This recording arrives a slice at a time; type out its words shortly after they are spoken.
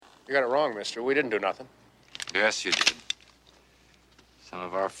You got it wrong, mister. We didn't do nothing. Yes, you did. Some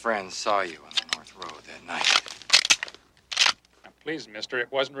of our friends saw you on the North Road that night. Now, please, mister, it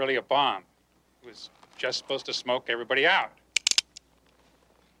wasn't really a bomb. It was just supposed to smoke everybody out.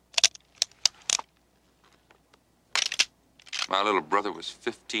 My little brother was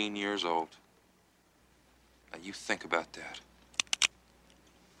 15 years old. Now you think about that.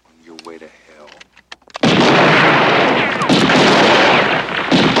 On your way to hell.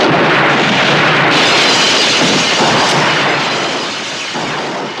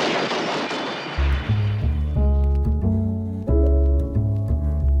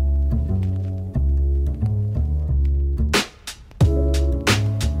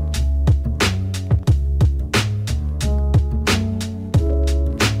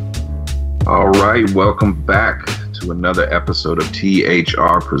 All right, welcome back to another episode of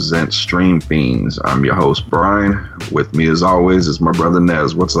THR Presents Stream Fiends. I'm your host, Brian. With me, as always, is my brother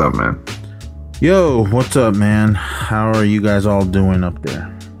Nez. What's up, man? Yo, what's up, man? How are you guys all doing up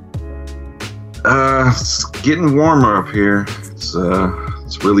there? It's getting warmer up here. It's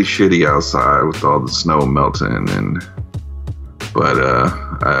really shitty outside with all the snow melting, but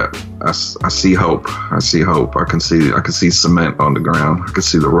I see hope. I see hope. I can see cement on the ground. I can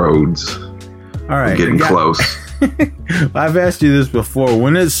see the roads. All right, getting close. I've asked you this before.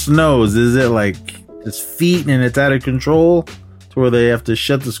 When it snows, is it like just feet and it's out of control to where they have to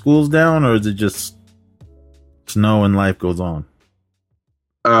shut the schools down, or is it just snow and life goes on?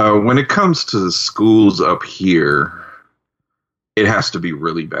 When it comes to the schools up here, it has to be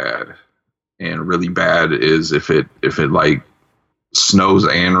really bad, and really bad is if it like snows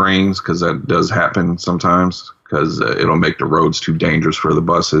and rains, because that does happen sometimes. Because it'll make the roads too dangerous for the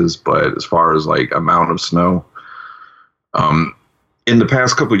buses. But as far as like amount of snow, in the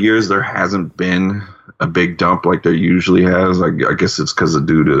past couple of years, there hasn't been a big dump like there usually has. I guess it's because of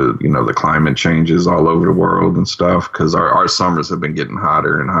due to, the climate changes all over the world and stuff. Because our summers have been getting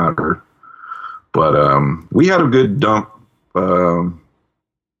hotter and hotter. But we had a good dump, I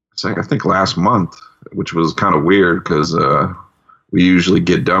think last month, which was kind of weird because we usually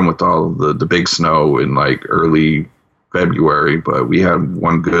get done with all of the big snow in like early February, but we had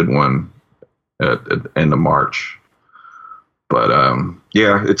one good one at the end of March. But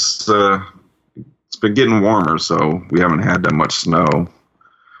yeah, it's been getting warmer, so we haven't had that much snow.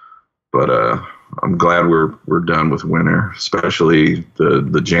 But I'm glad we're done with winter, especially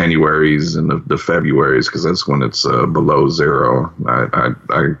the Januaries and the Februaries, because that's when it's below zero. I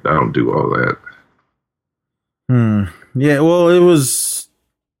don't do all that. Yeah, well, it was,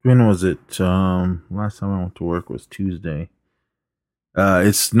 when was it? Last time I went to work was Tuesday.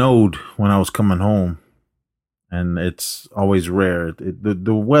 It snowed when I was coming home, and it's always rare.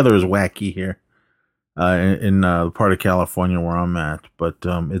 The weather is wacky here in the part of California where I'm at, but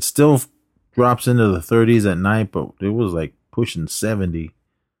it still drops into the 30s at night, but it was like pushing 70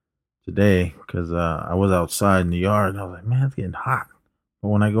 today because I was outside in the yard, and I was like, man, it's getting hot. But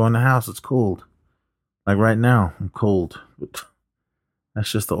when I go in the house, it's cold. Like right now, I'm cold, but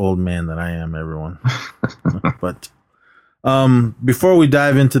that's just the old man that I am, everyone. But before we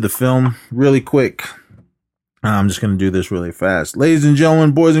dive into the film, really quick, I'm just going to do this really fast. Ladies and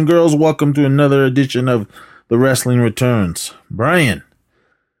gentlemen, boys and girls, welcome to another edition of The Wrestling Returns. Brian,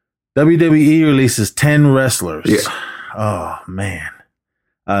 WWE releases 10 wrestlers. Yeah. Oh, man.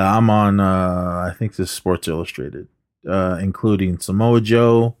 I'm on, I think this is Sports Illustrated, including Samoa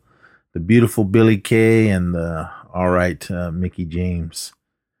Joe, the beautiful Billy Kay, and the alright Mickey James.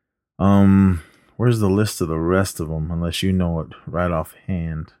 Where's the list of the rest of them? Unless you know it right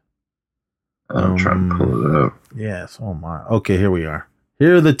offhand. I'm trying to pull it up. Yes. Oh my. Okay, here we are.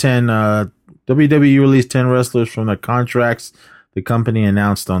 Here are the 10. WWE released 10 wrestlers from the contracts the company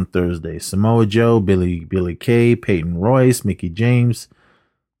announced on Thursday. Samoa Joe, Billy Kay, Peyton Royce, Mickey James,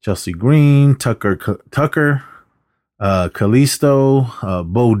 Chelsea Green, Tucker, Kalisto,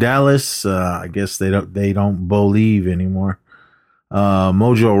 Bo Dallas. I guess they don't believe anymore.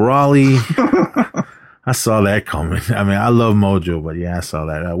 Mojo Rawley. I saw that coming. I mean, I love Mojo, but yeah, I saw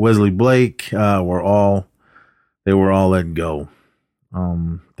that. Wesley Blake. They were all let go.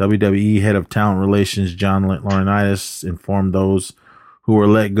 WWE head of talent relations John Laurinaitis informed those who were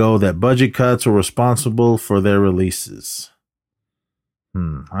let go that budget cuts were responsible for their releases.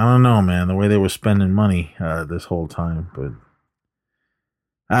 I don't know, man, the way they were spending money this whole time, but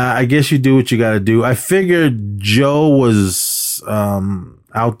I guess you do what you got to do. I figured Joe was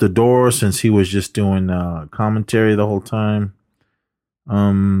out the door since he was just doing commentary the whole time.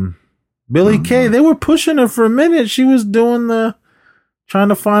 Billy Kay, they were pushing her for a minute. She was doing trying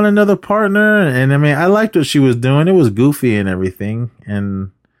to find another partner, and I mean, I liked what she was doing. It was goofy and everything,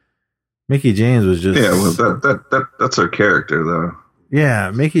 and Mickey James was just Yeah, well, that's her character though.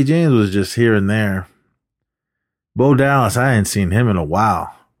 yeah. Mickey James was just here and there. Bo Dallas, I hadn't seen him in a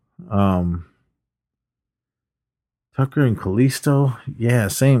while. Tucker and Kalisto, yeah,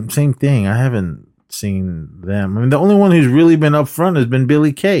 same thing. I haven't seen them. I mean, the only one who's really been up front has been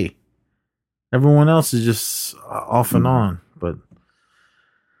Billy Kay. Everyone else is just off and on, but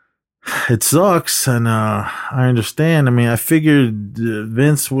it sucks, and I understand. I mean, I figured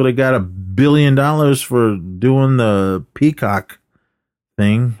Vince would have got $1 billion for doing the Peacock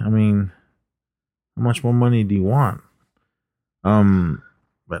thing. I mean, how much more money do you want?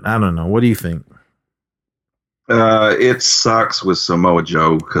 But I don't know. What do you think? It sucks with Samoa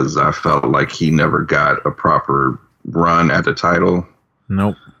Joe because I felt like he never got a proper run at the title.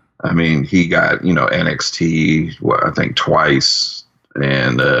 Nope. I mean, he got, NXT, I think twice,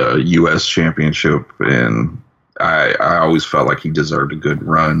 and U.S. Championship, and I always felt like he deserved a good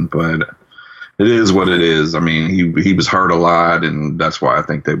run, but it is what it is. I mean, he was hurt a lot, and that's why I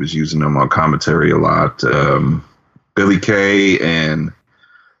think they was using him on commentary a lot. Billy Kay and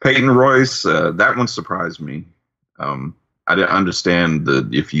Peyton Royce, that one surprised me. I didn't understand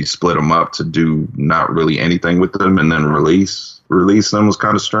if you split them up to do not really anything with them and then release them was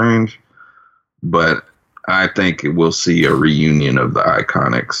kind of strange. But I think we'll see a reunion of the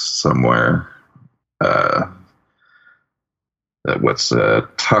Iconics somewhere.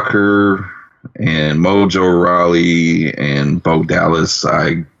 Tucker and Mojo Rawley and Bo Dallas.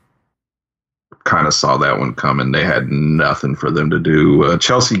 I kind of saw that one coming. They had nothing for them to do.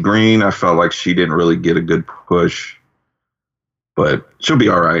 Chelsea Green, I felt like she didn't really get a good push, but she'll be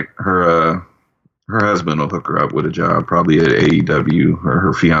all right. Her husband will hook her up with a job, probably at AEW, or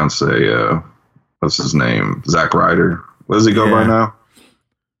her fiance. What's his name? Zack Ryder. What does he go by now?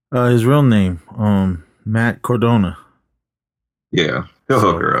 His real name, Matt Cardona. Yeah, he'll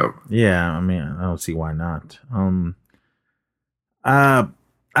hook her up. Yeah, I mean, I don't see why not.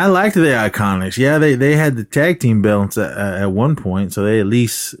 I liked the Iconics. Yeah, they had the tag team belts at one point, so they at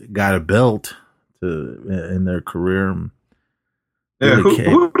least got a belt in their career. Yeah,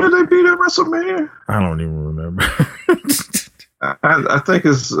 who did they beat at WrestleMania? I don't even remember. I think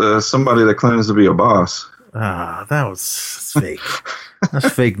it's somebody that claims to be a boss. That's fake. That's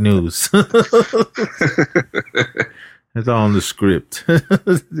fake news. It's all in the script.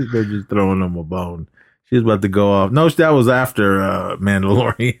 They're just throwing them a bone. She's about to go off. No, that was after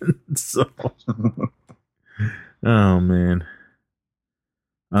Mandalorian. So, oh man.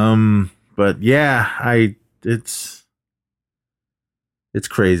 But yeah, it's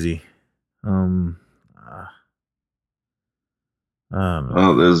crazy. Well,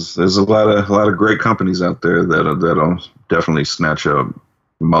 there's a lot of great companies out there that'll definitely snatch up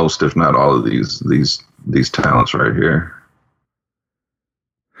most, if not all, of these talents right here.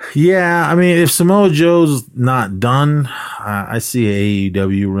 Yeah, I mean, if Samoa Joe's not done, I see a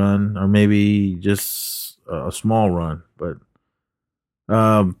AEW run, or maybe just a small run. But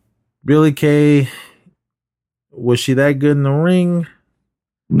Billy Kay, was she that good in the ring?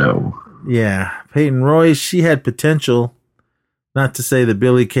 No. Yeah, Peyton Royce, she had potential. Not to say that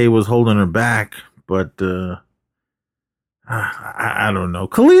Billy Kay was holding her back, but I don't know.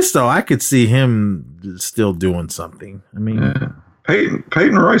 Kalisto, I could see him still doing something. I mean, yeah.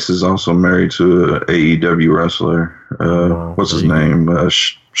 Peyton Royce is also married to an AEW wrestler. What's his name?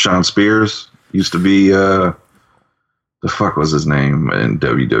 Sean Spears used to be. The fuck was his name in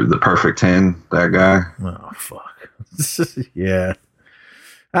WWE? The Perfect 10. That guy. Oh fuck. Yeah.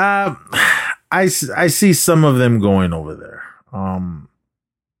 I see some of them going over there.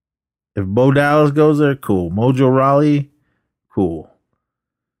 If Bo Dallas goes there, cool. Mojo Rawley, cool.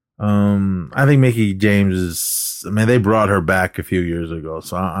 I think Mickey James is. I mean, they brought her back a few years ago,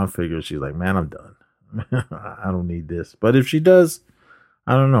 so I figure she's like, man, I'm done. I don't need this. But if she does,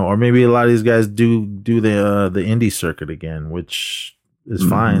 I don't know. Or maybe a lot of these guys do the indie circuit again, which is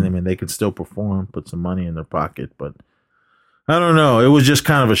fine. I mean, they can still perform, put some money in their pocket, but I don't know. It was just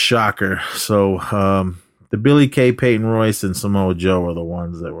kind of a shocker. So the Billy Kay, Peyton Royce, and Samoa Joe are the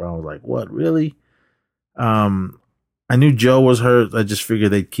ones that were. I was like, what, really? I knew Joe was hurt. I just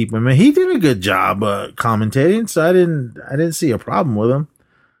figured they'd keep him. And he did a good job commentating, so I didn't see a problem with him.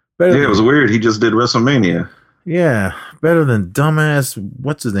 It was weird. He just did WrestleMania. Yeah, better than dumbass.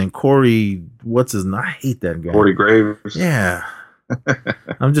 What's his name? Corey. What's his name? I hate that guy. Corey Graves. Yeah,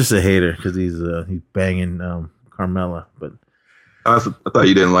 I'm just a hater because he's banging Carmella. But I thought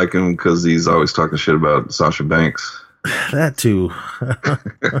you didn't like him because he's always talking shit about Sasha Banks. That too.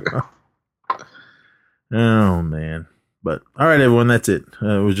 Oh man. But all right, everyone, that's it.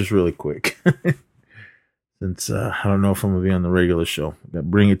 It was just really quick. since I don't know if I'm going to be on the regular show.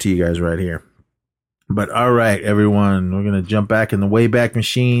 Bring it to you guys right here. But all right, everyone, we're going to jump back in the Wayback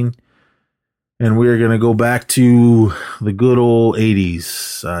Machine, and we're going to go back to the good old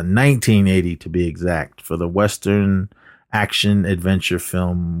 80s, 1980 to be exact, for the Western action adventure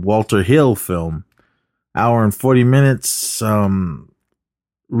film, Walter Hill film. Hour and 40 minutes,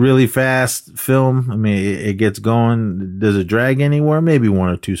 really fast film. I mean, it gets going. Does it drag anywhere? Maybe one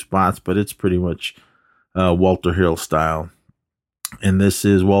or two spots, but it's pretty much Walter Hill style. And this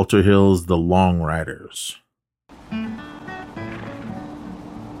is Walter Hill's The Long Riders.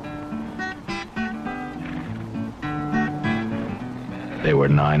 They were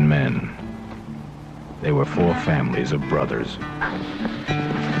 9 men. They were 4 families of brothers.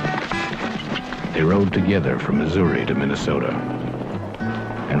 They rode together from Missouri to Minnesota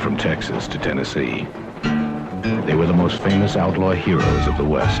and from Texas to Tennessee. They were the most famous outlaw heroes of the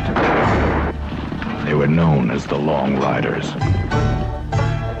West. They were known as the Long Riders.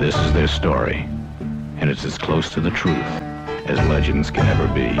 This is their story, and it's as close to the truth as legends can ever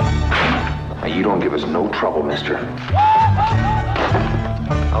be. Now, you don't give us no trouble, mister.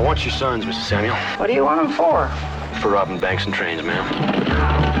 I want your sons, Mr. Samuel. What do you want them for? For robbing banks and trains, ma'am.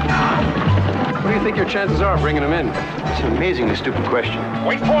 What do you think your chances are of bringing them in? It's an amazingly stupid question.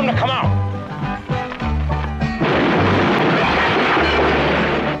 Wait for them to come out.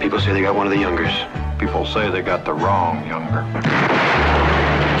 People say they got one of the youngers. People say they got the wrong younger.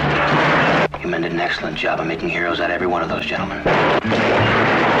 You men did an excellent job of making heroes out of every one of those gentlemen. I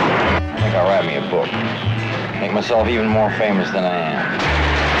think I'll write me a book. Make myself even more famous than I am.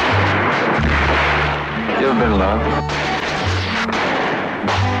 You ever been alone?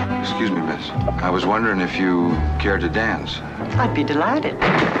 Excuse me, miss. I was wondering if you cared to dance. I'd be delighted.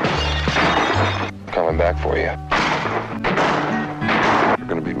 Coming back for you. We're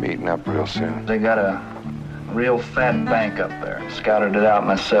gonna be meeting up real soon. They got a real fat bank up there. Scouted it out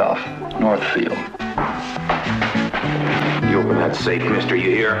myself. Northfield. You open that safe, mister, you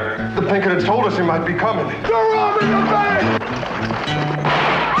hear? The Pinkerton told us he might be coming. They're robbing the bank!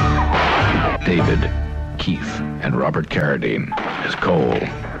 David, Keith, and Robert Carradine as Cole,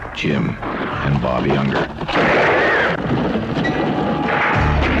 Jim, and Bob Younger.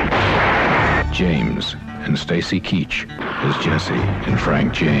 James and Stacy Keach as Jesse and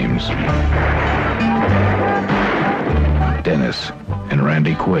Frank James. Dennis and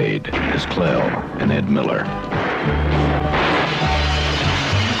Randy Quaid as Clell and Ed Miller.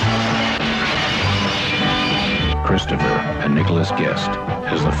 Christopher and Nicholas Guest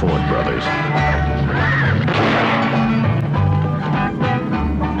as the Ford brothers.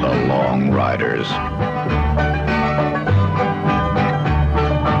 The Long Riders.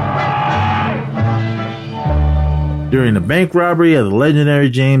 During the bank robbery of the legendary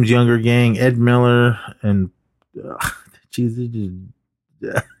James Younger gang, Ed Miller and...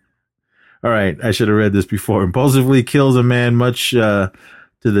 all right, I should have read this before. Impulsively kills a man much to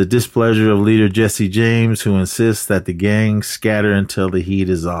the displeasure of leader Jesse James, who insists that the gang scatter until the heat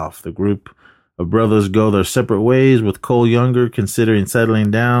is off. The group of brothers go their separate ways, with Cole Younger considering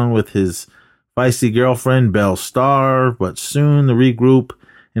settling down with his feisty girlfriend, Belle Starr, but soon they regroup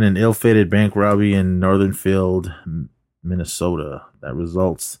in an ill-fated bank robbery in Northfield, Minnesota, that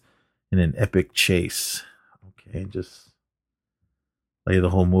results in an epic chase. Okay, just lay the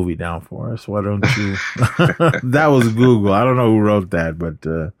whole movie down for us. Why don't you? That was Google. I don't know who wrote that, but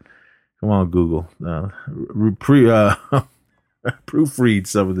come on, Google. Proofread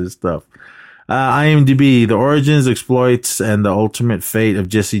some of this stuff. IMDb: The origins, exploits, and the ultimate fate of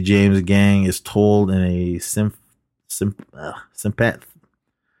Jesse James' gang is told in a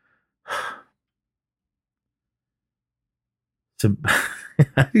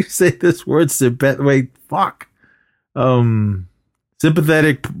how do you say this word? Sympathetic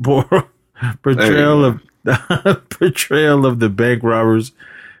portrayal of the bank robbers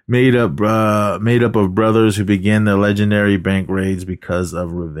made up of brothers who began their legendary bank raids because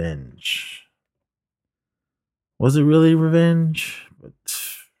of revenge. Was it really revenge? But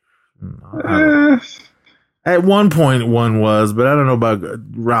at one point one was, but I don't know about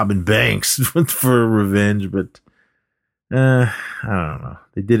robbing banks for revenge. But I don't know.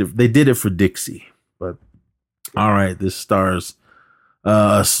 They did it for Dixie. But all right, this stars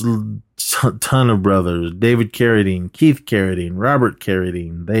a ton of brothers: David Carradine, Keith Carradine, Robert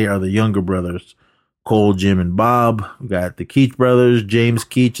Carradine. They are the younger brothers: Cole, Jim, and Bob. We got the Keach brothers: James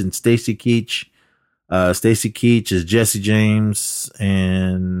Keach and Stacy Keach. Stacy Keach is Jesse James,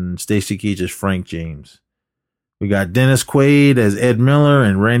 and Stacy Keach is Frank James. We got Dennis Quaid as Ed Miller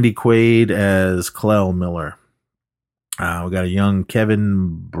and Randy Quaid as Clell Miller. We got a young Kevin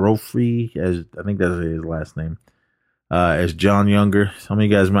Brophy, as I think that's his last name, as John Younger. Some of you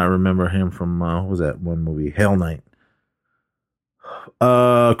guys might remember him from what was that one movie, Hell Night.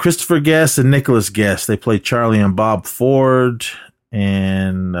 Christopher Guest and Nicholas Guest. They play Charlie and Bob Ford,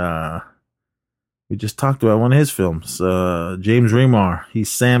 and we just talked about one of his films. James Remar.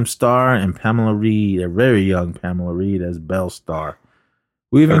 He's Sam Starr, and Pamela Reed, a very young Pamela Reed, as Belle Starr.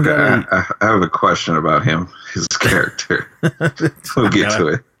 We even got I have a question about him, his character. We'll get to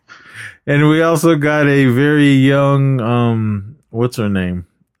it. And we also got a very young, what's her name?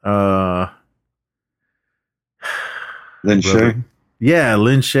 Lynn Shay? Yeah,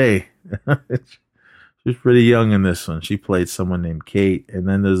 Lynn Shay. She's pretty young in this one. She played someone named Kate. And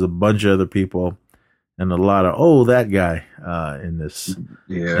then there's a bunch of other people and a lot of, that guy in this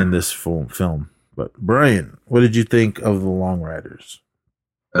film. But Brian, what did you think of The Long Riders?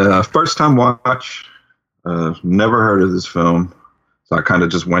 First time watch. Never heard of this film. So I kind of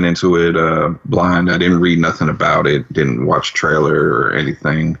just went into it blind. I didn't read nothing about it. Didn't watch trailer or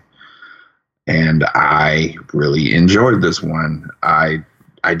anything. And I really enjoyed this one. I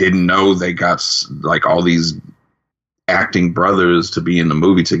didn't know they got like all these acting brothers to be in the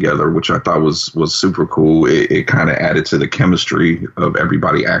movie together, which I thought was super cool. It kind of added to the chemistry of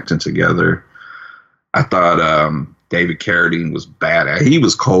everybody acting together. I thought David Carradine was bad. He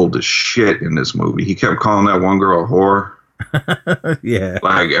was cold as shit in this movie. He kept calling that one girl a whore. Yeah.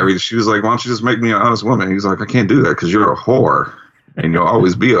 She was like, why don't you just make me an honest woman? He's like, I can't do that because you're a whore and you'll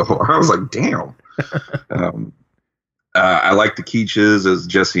always be a whore. I was like, damn. I like the Keaches as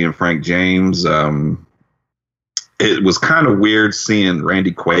Jesse and Frank James. It was kind of weird seeing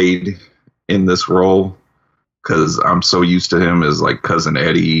Randy Quaid in this role because I'm so used to him as like Cousin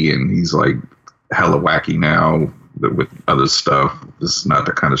Eddie, and he's like hella wacky now with other stuff. This is not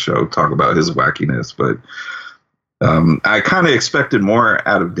the kind of show to talk about his wackiness, but I kind of expected more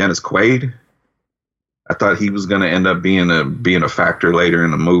out of Dennis Quaid. I thought he was going to end up being a factor later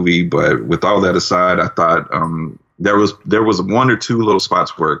in the movie, but with all that aside, I thought there was one or two little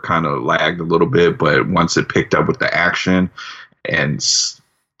spots where it kind of lagged a little bit, but once it picked up with the action, and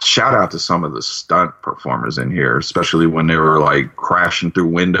shout out to some of the stunt performers in here, especially when they were like crashing through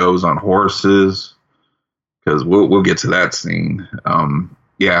windows on horses, because we'll get to that scene.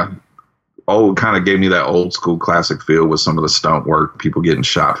 Kind of gave me that old school classic feel with some of the stunt work, people getting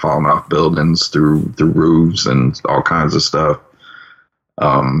shot, falling off buildings through roofs and all kinds of stuff.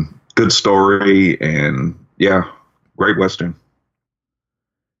 Good story, and great Western.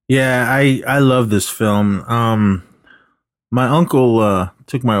 Yeah, I love this film. My uncle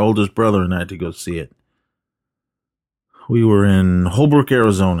took my oldest brother and I to go see it. We were in Holbrook,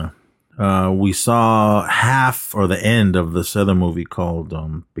 Arizona. We saw half or the end of this other movie called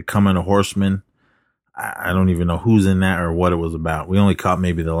Becoming a Horseman. I don't even know who's in that or what it was about. We only caught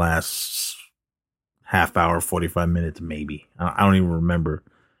maybe the last half hour, 45 minutes, maybe. I don't even remember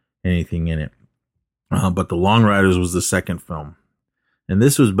anything in it. But The Long Riders was the second film. And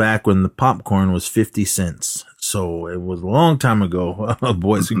this was back when the popcorn was 50 cents. So it was a long time ago,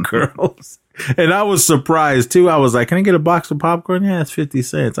 boys and girls. And I was surprised, too. I was like, can I get a box of popcorn? Yeah, it's 50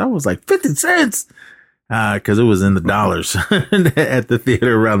 cents. I was like, 50 cents? Because it was in the dollars at the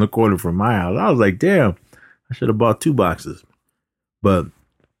theater around the corner from my house. I was like, damn, I should have bought 2 boxes. But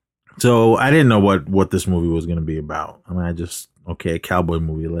so I didn't know what this movie was going to be about. I mean, a cowboy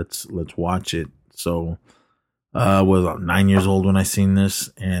movie. Let's watch it. So I was 9 years old when I seen this,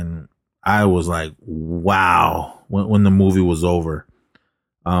 and I was like, wow, when the movie was over.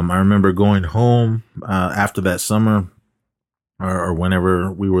 I remember going home after that summer or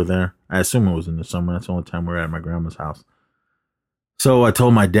whenever we were there. I assume it was in the summer. That's the only time we were at my grandma's house. So I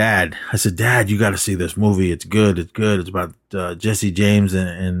told my dad, I said, Dad, you got to see this movie. It's good. It's good. It's about Jesse James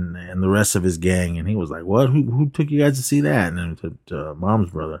and the rest of his gang. And he was like, what? Who took you guys to see that? And then to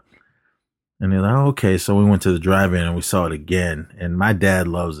Mom's brother. And they're like, oh, okay. So we went to the drive-in and we saw it again. And my dad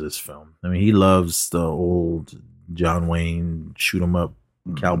loves this film. I mean, he loves the old John Wayne shoot 'em up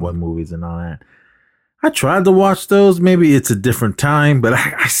cowboy movies and all that. I tried to watch those. Maybe it's a different time, but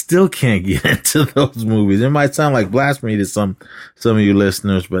I still can't get into those movies. It might sound like blasphemy to some of you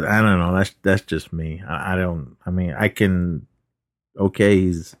listeners, but I don't know. That's just me.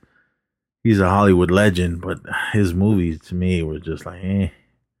 He's a Hollywood legend, but his movies to me were just like, they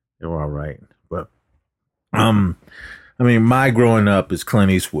were all right. But my growing up is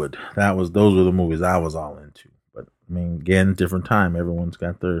Clint Eastwood. Those were the movies I was all into. But I mean, again, different time. Everyone's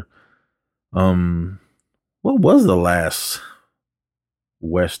got their what was the last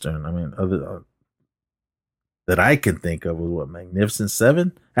Western? I mean, other that I can think of was Magnificent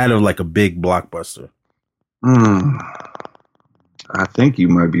Seven? Out of like a big blockbuster. I think you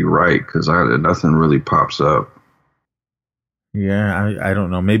might be right because nothing really pops up. Yeah, I don't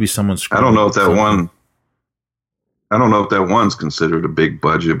know. Maybe someone's. I don't know if that one. I don't know if that one's considered a big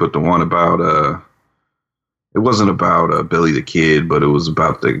budget, but the one about it wasn't about Billy the Kid, but it was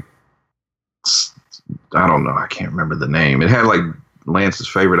about I don't know. I can't remember the name. It had like Lance's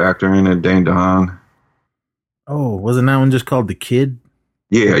favorite actor in it, Dane DeHaan. Oh, wasn't that one just called The Kid?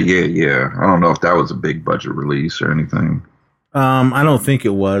 Yeah. I don't know if that was a big budget release or anything. I don't think it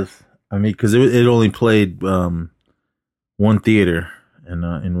was. I mean, because it only played one theater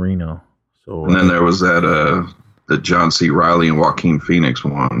in Reno. So, and then there was that the John C. Reilly and Joaquin Phoenix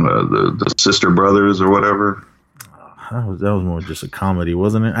one, the Sister Brothers or whatever. That was more just a comedy,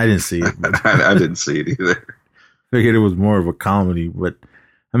 wasn't it? I didn't see it. I didn't see it either. Figured it was more of a comedy, but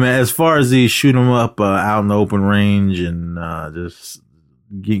I mean, as far as these shoot 'em up out in the open range and just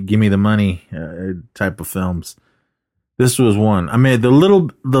give me the money type of films, this was one. I mean, the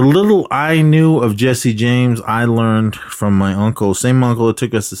little I knew of Jesse James, I learned from my uncle. Same uncle that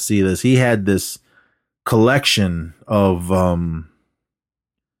took us to see this. He had this collection of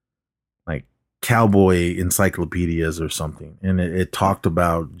like cowboy encyclopedias or something, and it talked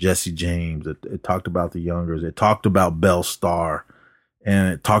about Jesse James. It talked about the Youngers. It talked about Belle Starr,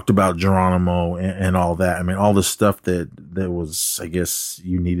 and it talked about Geronimo and all that. I mean, all the stuff that was, I guess,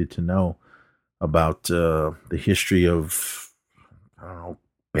 you needed to know about the history of, I don't know,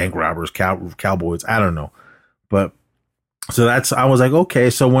 bank robbers, cowboys. I don't know, but so I was like, okay.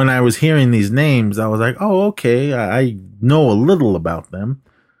 So when I was hearing these names, I was like, oh, okay, I know a little about them.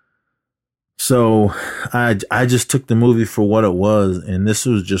 So I just took the movie for what it was, and this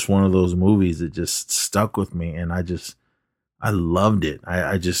was just one of those movies that just stuck with me, and I loved it.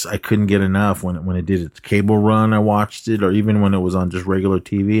 I couldn't get enough when it did its cable run. I watched it, or even when it was on just regular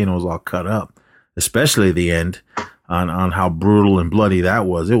TV and it was all cut up, especially the end on how brutal and bloody that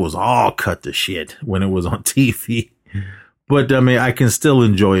was. It was all cut to shit when it was on TV. But I mean, I can still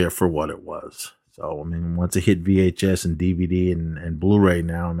enjoy it for what it was. So, I mean, once it hit VHS and DVD and Blu-ray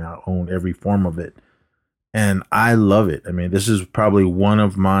now, and I own every form of it. And I love it. I mean, this is probably one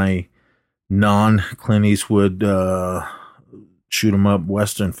of my non-Clint Eastwood shoot 'em up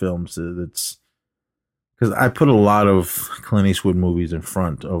Western films. It's because I put a lot of Clint Eastwood movies in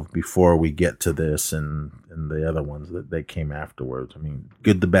front of before we get to this and the other ones that came afterwards. I mean,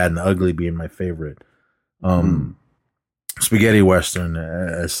 Good, the Bad, and the Ugly being my favorite. Spaghetti Western,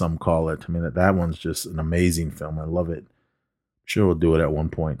 as some call it. I mean, that one's just an amazing film. I love it. Sure, we'll do it at one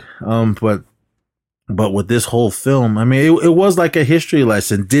point. But with this whole film, I mean, it was like a history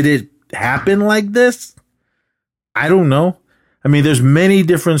lesson. Did it happen like this? I don't know. I mean, there's many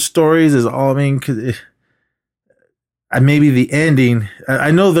different stories. Is all I mean. Maybe the ending.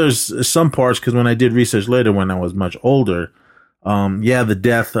 I know there's some parts because when I did research later, when I was much older, the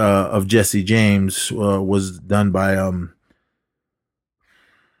death of Jesse James was done by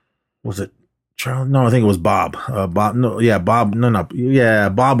was it Charles? No, I think it was Bob. Bob. No, yeah, Bob. No, yeah,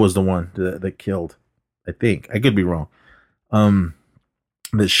 Bob was the one that killed. I think I could be wrong.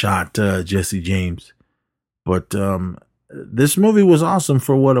 That shot Jesse James, but this movie was awesome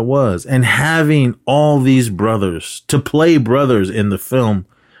for what it was, and having all these brothers to play brothers in the film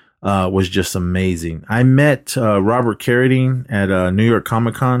was just amazing. I met Robert Carradine at New York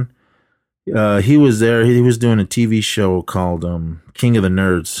Comic Con. He was there. He was doing a TV show called King of the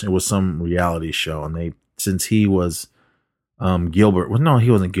Nerds. It was some reality show, and since he was Gilbert. Well, no, he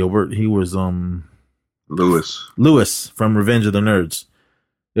wasn't Gilbert. He was Lewis from Revenge of the Nerds.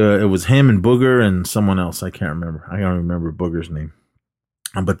 It was him and Booger and someone else. I can't remember. I don't remember Booger's name.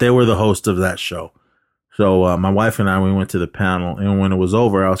 But they were the host of that show. So my wife and I, we went to the panel, and when it was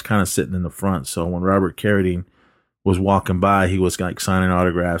over, I was kind of sitting in the front. So when Robert Carradine was walking by, he was like signing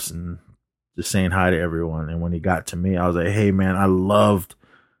autographs and just saying hi to everyone. And when he got to me, I was like, hey, man, I loved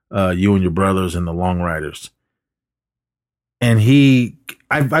you and your brothers and the Long Riders. And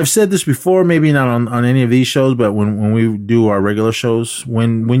I've said this before, maybe not on any of these shows, but when we do our regular shows,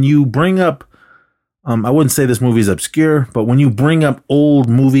 when you bring up, I wouldn't say this movie is obscure, but when you bring up old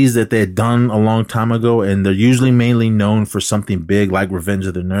movies that they had done a long time ago, and they're usually mainly known for something big like Revenge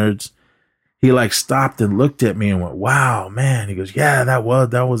of the Nerds, he like stopped and looked at me and went, wow, man. He goes, yeah, that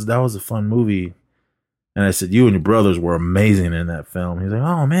was a fun movie. And I said, you and your brothers were amazing in that film. He's like,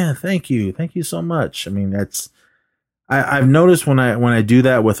 oh man, thank you so much. I mean, I've noticed when I do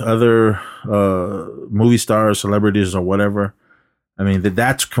that with other movie stars, celebrities, or whatever. I mean,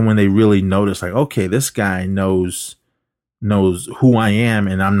 that's when they really notice, like, okay, this guy knows who I am,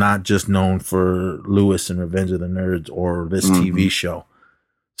 and I'm not just known for Lewis and Revenge of the Nerds or this TV show.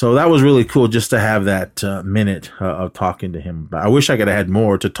 So that was really cool just to have that minute of talking to him. But I wish I could have had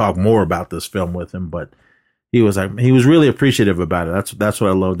more to talk more about this film with him, but he was really appreciative about it. That's what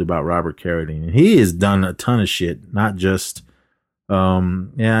I loved about Robert Carradine. And he has done a ton of shit, not just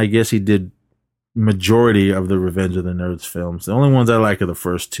I guess he did majority of the Revenge of the Nerds films. The only ones I like are the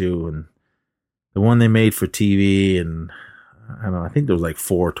first two and the one they made for TV, and I don't know, I think there was like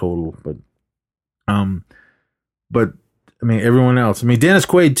 4 total, but I mean, everyone else. I mean, Dennis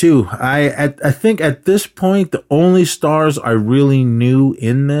Quaid too. I think at this point, the only stars I really knew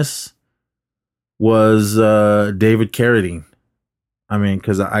in this was David Carradine. I mean,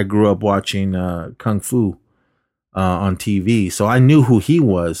 because I grew up watching Kung Fu on TV, so I knew who he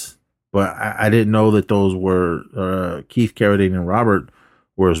was, but I didn't know that those were Keith Carradine and Robert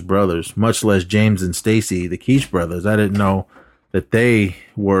were his brothers, much less James and Stacy, the Keach brothers. I didn't know that they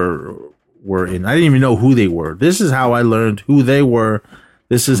were in. I didn't even know who they were. This is how I learned who they were.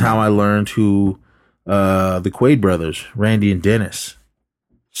 This is how I learned who the Quaid brothers, Randy and Dennis.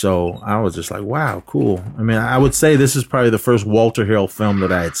 So I was just like, wow, cool. I mean, I would say this is probably the first Walter Hill film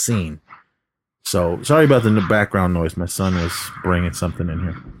that I had seen. So sorry about the background noise. My son was bringing something in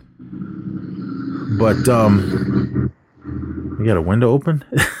here. But you got a window open?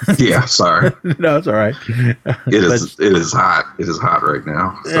 Yeah, sorry. No, it's all right. It is hot. It is hot right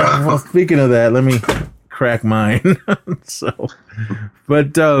now. So. Yeah, well, speaking of that, let me crack mine.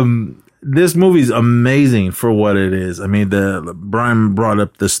 But this movie's amazing for what it is. I mean, Brian brought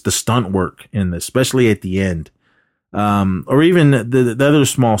up the stunt work in this, especially at the end. Or even the other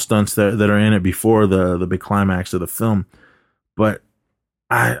small stunts that are in it before the big climax of the film. But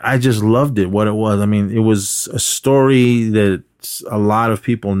I just loved it, what it was. I mean, it was a story that a lot of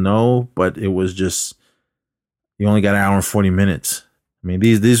people know, but it was just, you only got an hour and 40 minutes. I mean,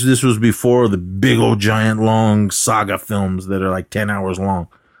 this was before the big old giant long saga films that are like 10 hours long.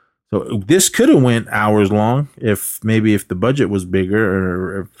 So this could have went hours long if the budget was bigger,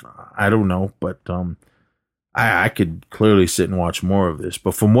 or if, I don't know, but I could clearly sit and watch more of this.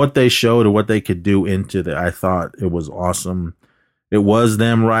 But from what they showed or what they could do into I thought it was awesome. It was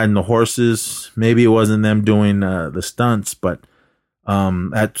them riding the horses. Maybe it wasn't them doing the stunts, but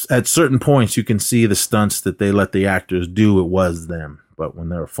at certain points you can see the stunts that they let the actors do. It was them. But when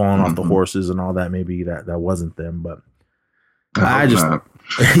they were falling off the horses and all that, maybe that wasn't them. But I just,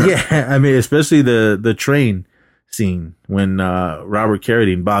 yeah, I mean, especially the train scene when Robert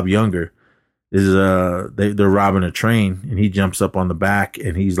Carradine, Bob Younger, is they're robbing a train and he jumps up on the back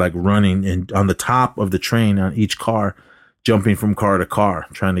and he's like running and on the top of the train on each car, jumping from car to car,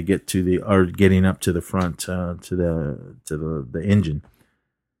 trying to get to getting up to the front to the engine.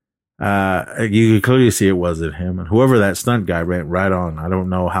 You could clearly see it wasn't him, and whoever that stunt guy ran right on. I don't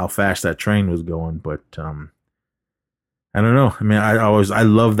know how fast that train was going, but I don't know. I mean, I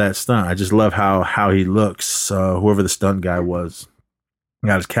love that stunt. I just love how he looks. Whoever the stunt guy was, he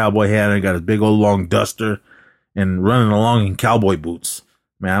got his cowboy hat and got his big old long duster and running along in cowboy boots.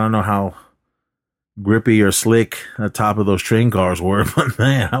 Man, I don't know how grippy or slick the top of those train cars were, but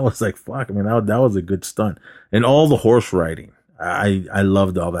man, I was like, fuck. I mean, that was a good stunt. And all the horse riding, I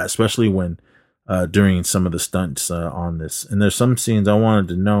loved all that, especially when during some of the stunts on this. And there's some scenes I wanted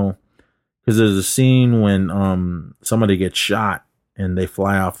to know, because there's a scene when somebody gets shot and they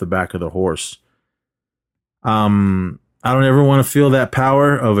fly off the back of the horse. I don't ever want to feel that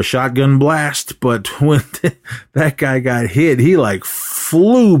power of a shotgun blast, but when that guy got hit, he like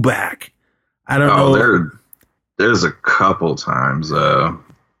flew back. I don't know. There's a couple times.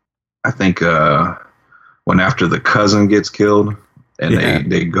 I think when after the cousin gets killed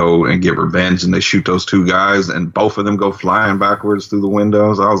and they go and get revenge and they shoot those two guys and both of them go flying backwards through the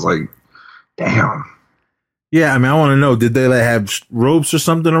windows. I was like, damn. Yeah, I mean, I want to know, did they have ropes or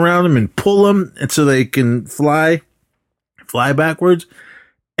something around them and pull them and so they can fly backwards?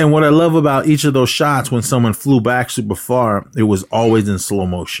 And what I love about each of those shots, when someone flew back super far, it was always in slow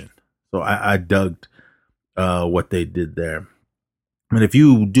motion. So I dug what they did there. I mean, if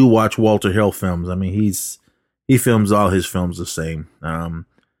you do watch Walter Hill films, I mean, he films all his films the same.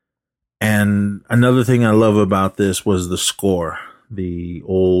 And another thing I love about this was the score, the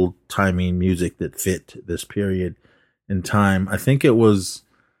old timing music that fit this period in time. I think it was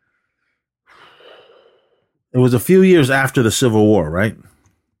a few years after the Civil War, right?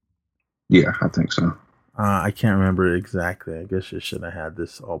 Yeah, I think so. I can't remember exactly. I guess I should have had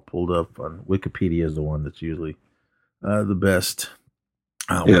this all pulled up. On Wikipedia is the one that's usually the best.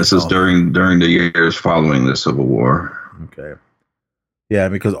 Yeah, it says during the years following the Civil War. Okay. Yeah,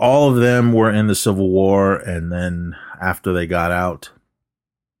 because all of them were in the Civil War, and then after they got out,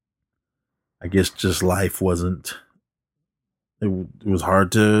 I guess just life wasn't it was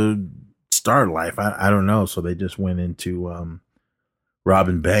hard to start life. I don't know. So they just went into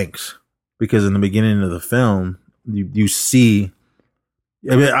robbing banks, because in the beginning of the film, you see.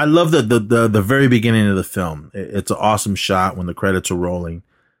 I mean, I love the very beginning of the film. It's an awesome shot when the credits are rolling.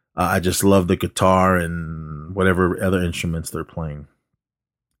 I just love the guitar and whatever other instruments they're playing.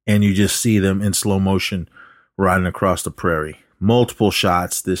 And you just see them in slow motion riding across the prairie. Multiple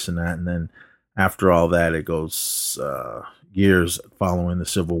shots, this and that. And then after all that, it goes years following the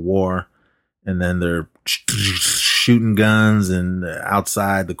Civil War. And then they're shooting guns, and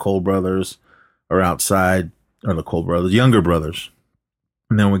outside the Cole brothers are outside, or the Cole brothers, younger brothers.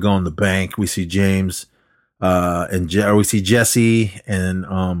 And then we go in the bank. We see James we see Jesse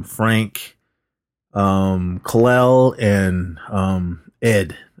and Frank, Kalel and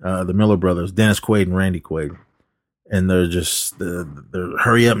Ed, the Miller brothers, Dennis Quaid and Randy Quaid. And they're just they're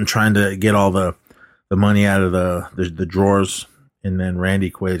hurry up and trying to get all the money out of the drawers. And then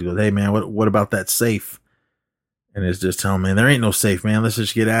Randy Quaid goes, "Hey man, what about that safe?" And it's just telling me, "There ain't no safe, man. Let's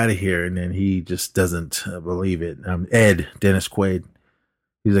just get out of here." And then he just doesn't believe it. Ed, Dennis Quaid,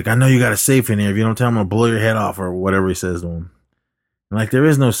 he's like, "I know you got a safe in here. If you don't tell him, I'm gonna blow your head off," or whatever he says to him. And like, there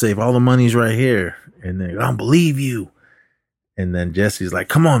is no safe. All the money's right here. And then, "I don't believe you." And then Jesse's like,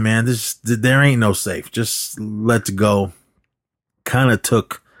 "Come on, man. There ain't no safe. Just let's go." Kind of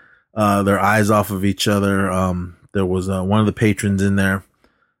took their eyes off of each other. There was one of the patrons in there.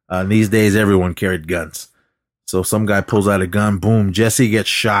 These days, everyone carried guns. So some guy pulls out a gun. Boom. Jesse gets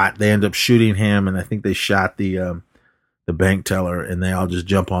shot. They end up shooting him. And I think they shot the bank teller, and they all just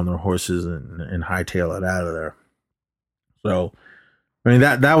jump on their horses and hightail it out of there. So, I mean,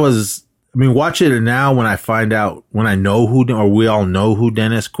 that was, I mean, watch it now when I know we all know who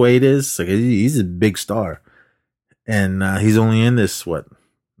Dennis Quaid is. Like, he's a big star. And he's only in this,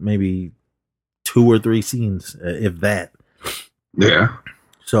 maybe 2 or 3 scenes, if that. Yeah.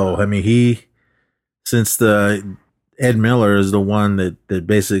 So, I mean, since Ed Miller is the one that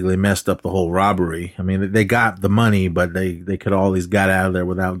basically messed up the whole robbery. I mean, they got the money, but they could always got out of there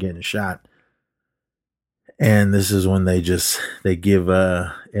without getting shot. And this is when they give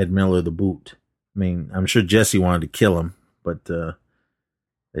Ed Miller the boot. I mean, I'm sure Jesse wanted to kill him, but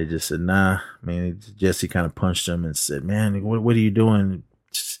they just said, nah. I mean, Jesse kind of punched him and said, "Man, what are you doing?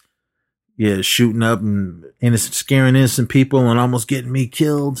 Shooting up and scaring innocent people and almost getting me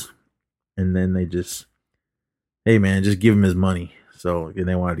killed." And then they just, "Hey man, just give him his money." So, and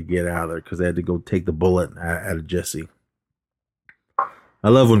they wanted to get out of there because they had to go take the bullet out of Jesse. I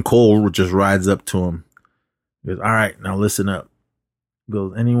love when Cole just rides up to him. He goes, "All right, now listen up." He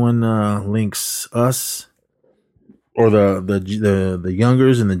goes, "Anyone links us or the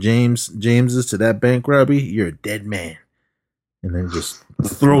Youngers and the Jameses to that bank robbery, you're a dead man." And then just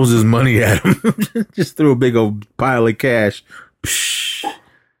throws his money at him. Just threw a big old pile of cash.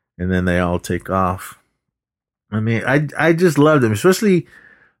 And then they all take off. I mean, I just loved them, especially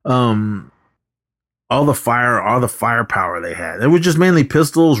all the firepower they had. It was just mainly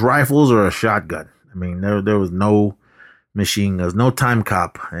pistols, rifles, or a shotgun. I mean, there was no machine guns, no time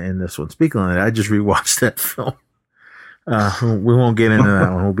cop in this one. Speaking of that, I just rewatched that film. We won't get into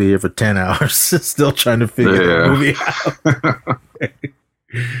that one. We'll be here for 10 hours still trying to figure the movie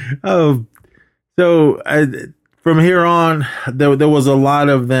out. From here on, there was a lot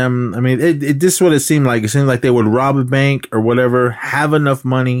of them. I mean, this is what it seemed like. It seemed like they would rob a bank or whatever, have enough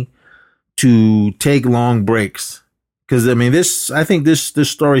money to take long breaks. Because, I mean, I think this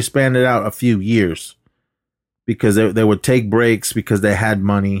story spanned it out a few years. Because they would take breaks because they had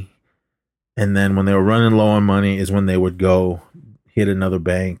money. And then when they were running low on money is when they would go hit another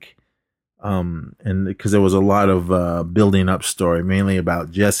bank. And because there was a lot of building up story, mainly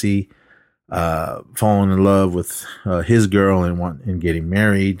about Jesse falling in love with his girl and getting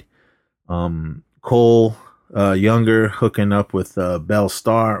married. Cole, younger, hooking up with Belle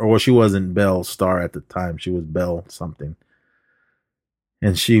Starr, or she wasn't Belle Starr at the time. She was Belle something.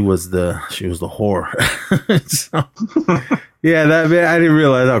 And she was the whore. So, yeah, I didn't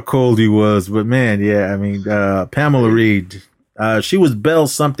realize how cold he was, but man, yeah, I mean, Pamela Reed, she was Belle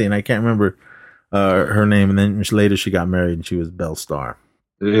something. I can't remember her name. And then later she got married and she was Belle Starr.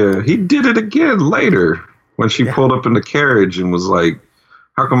 Yeah, he did it again later when she pulled up in the carriage and was like,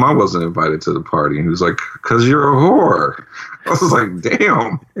 "How come I wasn't invited to the party?" And he was like, "'Cause you're a whore." I was like,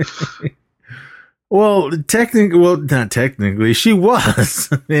 damn. Well, not technically, she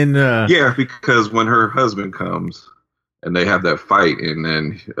was. And yeah, because when her husband comes and they have that fight, and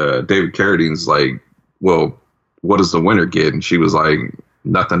then David Carradine's like, "Well, what does the winner get?" And she was like,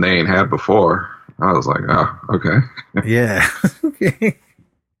 "Nothing they ain't had before." I was like, "Oh, okay." Yeah. Okay.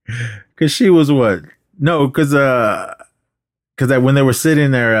 Because she was what? No, because because when they were sitting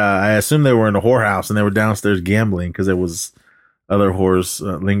there, I assumed they were in a whorehouse and they were downstairs gambling because there was other whores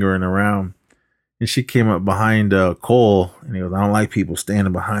lingering around. And she came up behind Cole and he goes, "I don't like people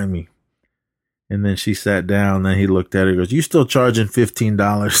standing behind me." And then she sat down. Then he looked at her and goes, "You still charging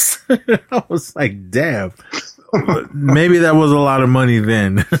 $15?" I was like, damn. Maybe that was a lot of money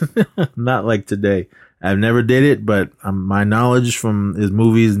then. Not like today. I've never did it, but my knowledge from his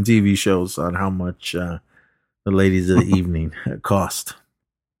movies and TV shows on how much the ladies of the evening cost.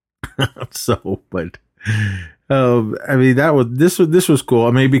 So, but I mean, this was cool.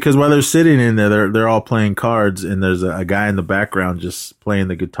 I mean, because while they're sitting in there, they're all playing cards, and there's a guy in the background just playing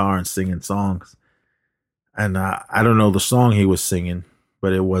the guitar and singing songs. And I don't know the song he was singing,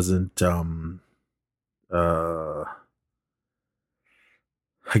 but it wasn't.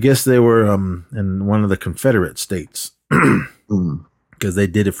 I guess they were in one of the Confederate states because they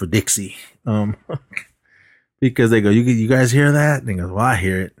did it for Dixie. Because they go, you guys hear that? And he goes, "Well, I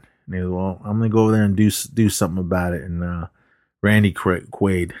hear it." And he goes, "Well, I'm gonna go over there and do something about it." And Randy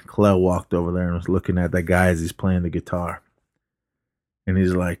Quaid, Clell, walked over there and was looking at that guy as he's playing the guitar. And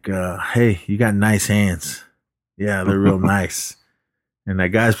he's like, "Hey, you got nice hands. Yeah, they're real nice." And that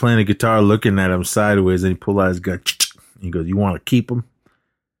guy's playing the guitar, looking at him sideways, and he pulled out his gun. He goes, "You want to keep them?"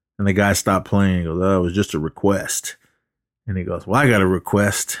 And the guy stopped playing. He goes, "Oh, it was just a request." And he goes, "Well, I got a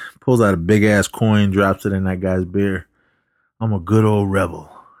request." Pulls out a big ass coin, drops it in that guy's beer. "I'm a good old rebel."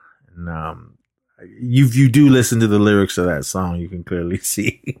 And you do listen to the lyrics of that song, you can clearly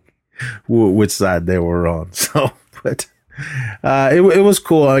see which side they were on. So, but it was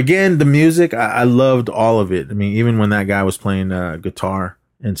cool. Again, the music, I loved all of it. I mean, even when that guy was playing guitar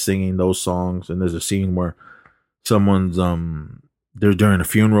and singing those songs, and there's a scene where someone's they're during a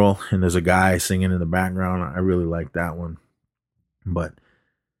funeral and there's a guy singing in the background. I really like that one. But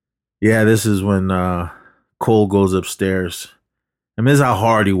yeah, this is when Cole goes upstairs. I mean, this is how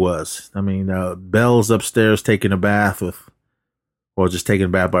hard he was. I mean, Belle's upstairs taking a bath just taking a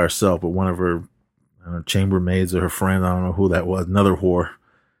bath by herself, but one of her chambermaids or her friend, I don't know who that was, another whore,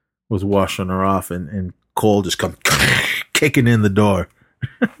 was washing her off, and Cole just comes kicking in the door.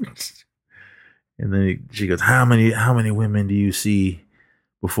 And then she goes, how many women do you see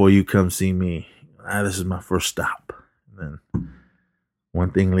before you come see me?" This is my first stop. And then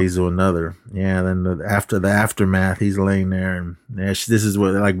one thing leads to another. Yeah, then after the aftermath, he's laying there, and this is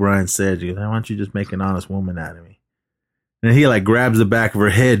what, like Brian said, she goes, "Why don't you just make an honest woman out of me?" And he like grabs the back of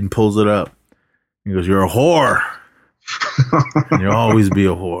her head and pulls it up. He goes, "You're a whore. And you'll always be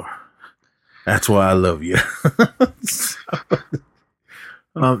a whore. That's why I love you."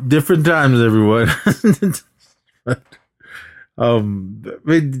 Different times, everyone. But,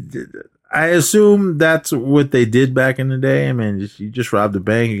 I assume that's what they did back in the day. I mean, you just robbed a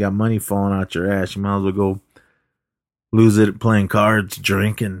bank, you got money falling out your ass. You might as well go lose it playing cards,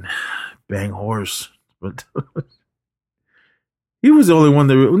 drink, and bang whores. But he was the only one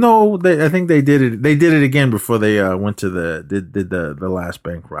that. I think they did it. They did it again before they went to did the last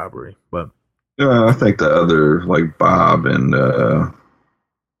bank robbery. But I think the other, like Bob and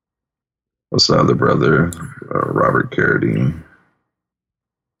what's the other brother? Robert Carradine.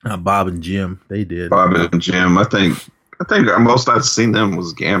 Bob and Jim, they did. Bob and Jim. I think most I've seen them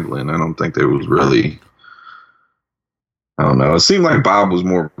was gambling. I don't think there was really. I don't know. It seemed like Bob was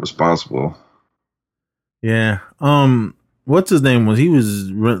more responsible. Yeah. What's his name was? He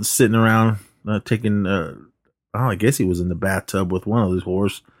was sitting around taking. I guess he was in the bathtub with one of these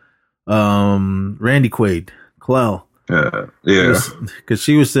whores. Randy Quaid, Clell. Yeah. Because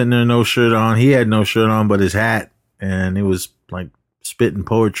she was sitting there, no shirt on. He had no shirt on, but his hat, and it was like spitting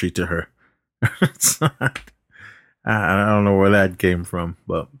poetry to her. I don't know where that came from,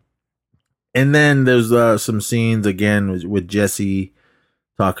 but. And then there's some scenes again with Jesse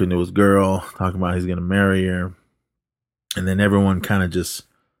talking to his girl, talking about he's gonna marry her, and then everyone kind of just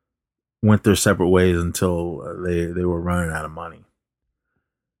went their separate ways until they were running out of money.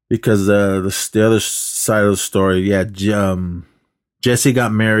 Because the other side of the story, yeah, Jesse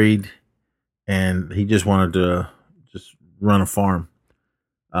got married, and he just wanted to just run a farm.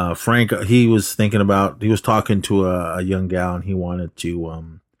 Frank, he was talking to a young gal, and he wanted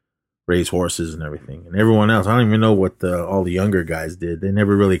to raise horses and everything. And everyone else, I don't even know what all the younger guys did. They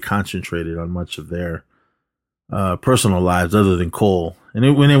never really concentrated on much of their personal lives other than Cole.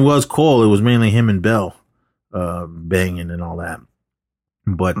 And when it was Cole, it was mainly him and Belle banging and all that.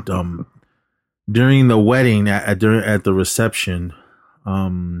 But during the wedding, at the reception,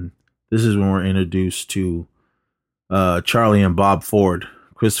 this is when we're introduced to Charlie and Bob Ford,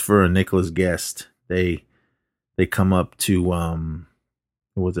 Christopher and Nicholas Guest. They come up to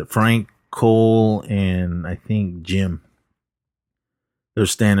what was it, Frank, Cole, and I think Jim, they're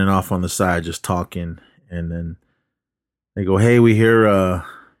standing off on the side just talking, and then they go, "Hey, we hear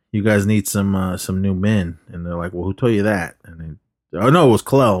you guys need some new men," and they're like, "Well, who told you that?" And they, oh no, it was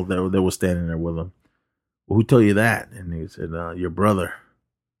Clell that was standing there with them. Well, who told you that? And he said, "Your brother."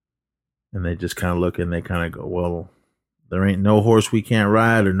 And they just kind of look and they kind of go, "Well, there ain't no horse we can't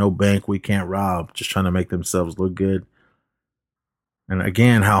ride or no bank we can't rob," just trying to make themselves look good. And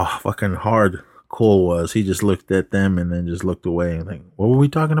again, how fucking hard Cole was. He just looked at them and then just looked away and like, "What were we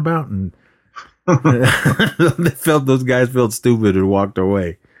talking about?" And those guys felt stupid and walked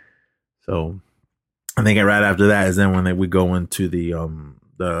away. So I think right after that is then when we go into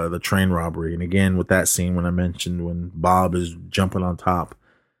the train robbery. And again, with that scene when I mentioned when Bob is jumping on top,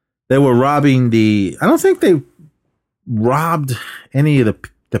 they were robbing I don't think they robbed any of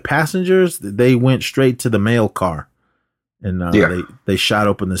the passengers. They went straight to the mail car. And they shot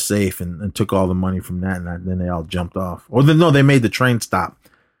open the safe and took all the money from that, and then they all jumped off. Or they made the train stop,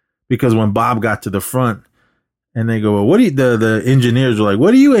 because when Bob got to the front, and they go, "Well, what do you?" The engineers were like,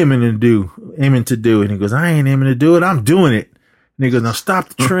 "What are you aiming to do?" And he goes, "I ain't aiming to do it. I'm doing it." And he goes, "Now stop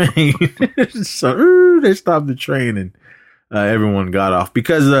the train." So they stopped the train, and everyone got off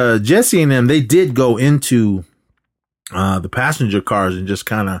because Jesse and them, they did go into the passenger cars and just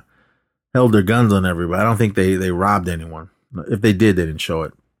kind of held their guns on everybody. I don't think they robbed anyone. If they did, they didn't show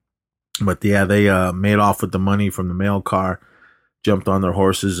it. But yeah, they made off with the money from the mail car, jumped on their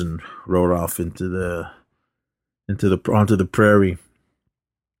horses and rode off onto the prairie.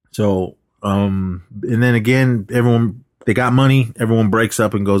 So and then again, they got money, everyone breaks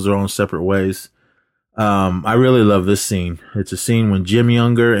up and goes their own separate ways. I really love this scene. It's a scene when Jim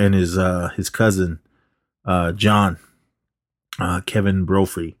Younger and his cousin John, Kevin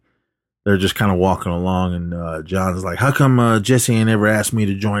Brophy, they're just kind of walking along, and John's like, "How come Jesse ain't ever asked me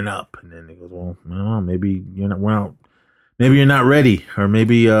to join up?" And then he goes, "Well, I don't know, maybe you're not. Well, maybe you're not ready, or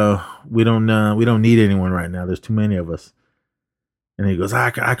maybe we don't need anyone right now. There's too many of us." And he goes, "I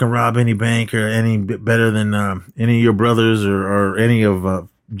can rob any bank or any bit better than any of your brothers or any of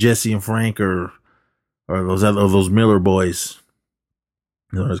Jesse and Frank or those Miller boys."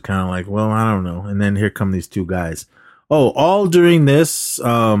 So it's kind of like, well, I don't know. And then here come these two guys. Oh, all during this,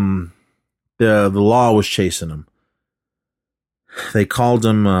 the law was chasing them. They called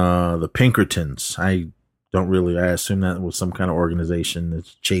them the Pinkertons. I assume that was some kind of organization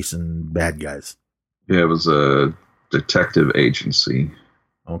that's chasing bad guys. Yeah, it was a detective agency.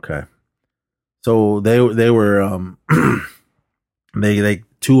 Okay. So they were they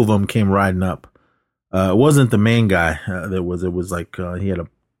two of them came riding up. It wasn't the main guy. It was like he had a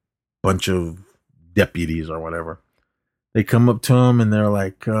bunch of deputies or whatever. They come up to him and they're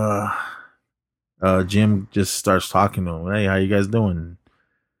like, Jim just starts talking to him. "Hey, how you guys doing?"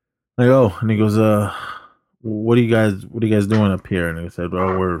 Like, "Oh," and he goes, what are you guys doing up here?" And he said,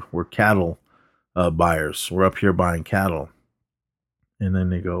 "Oh, we're cattle buyers. We're up here buying cattle." And then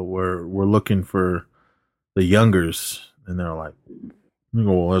they go, we're looking for the Youngers." And they're like, they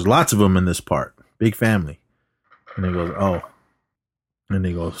go, "Well, there's lots of them in this part. Big family." And he goes, "Oh." And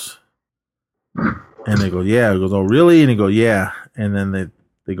he goes, and they go, "Yeah." He goes, "Oh, really?" And he goes, "Yeah." And then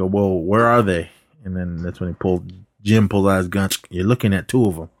they go, "Well, where are they?" And then that's when Jim pulls out his gun. "You're looking at two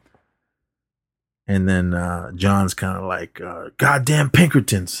of them." And then John's kind of like, "Goddamn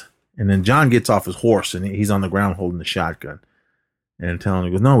Pinkertons." And then John gets off his horse and he's on the ground holding the shotgun. And telling him,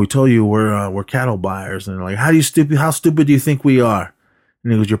 he goes, "No, we told you we're cattle buyers." And they're like, How stupid do you think we are?"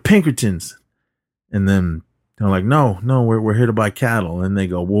 And he goes, "You're Pinkertons." And then they're like, No, we're here to buy cattle. And they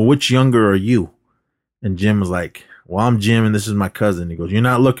go, "Well, which Younger are you?" And Jim was like, "Well, I'm Jim and this is my cousin." He goes, "You're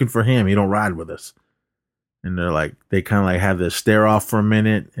not looking for him. He don't ride with us." And they're like, they kind of like have this stare off for a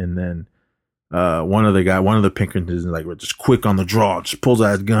minute. And then one of the Pinkertons is like, just quick on the draw, just pulls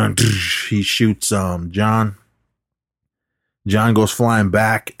out his gun. He shoots John. John goes flying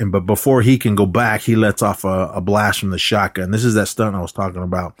back. But before he can go back, he lets off a blast from the shotgun. This is that stunt I was talking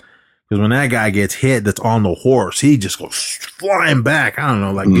about. Because when that guy gets hit that's on the horse, he just goes flying back. I don't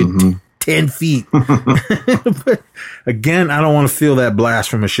know, like good 10 feet. But again, I don't want to feel that blast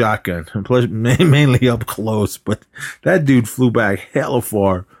from a shotgun, mainly up close. But that dude flew back hella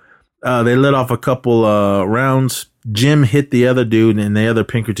far. They let off a couple rounds. Jim hit the other dude, and the other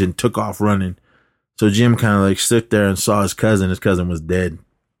Pinkerton took off running. So Jim kind of like stood there and saw his cousin. His cousin was dead.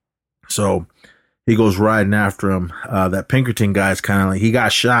 So he goes riding after him. That Pinkerton guy's kind of like, he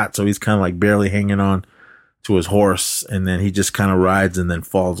got shot, so he's kind of like barely hanging on to his horse, and then he just kind of rides and then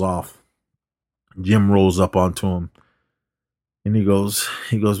falls off. Jim rolls up onto him, and he goes,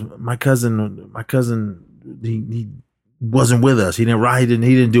 my cousin, he wasn't with us. He didn't ride, he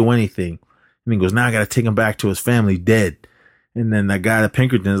didn't do anything. And he goes, "Now I got to take him back to his family dead." And then that guy, the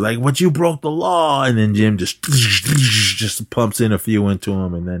Pinkerton's like, "But you broke the law." And then Jim just pumps in a few into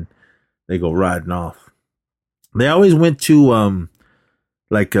him, and then they go riding off. They always went to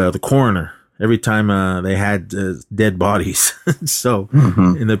the coroner every time they had dead bodies. So,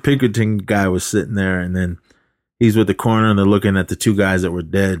 and the Pinkerton guy was sitting there, and then he's with the coroner, and they're looking at the two guys that were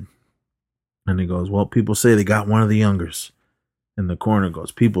dead. And he goes, "Well, people say they got one of the youngers." And the coroner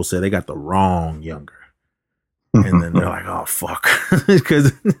goes, "People say they got the wrong younger." And then they're like, "Oh, fuck."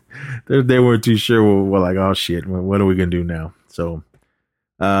 Because they weren't too sure. We're like, "Oh, shit. What are we going to do now?" So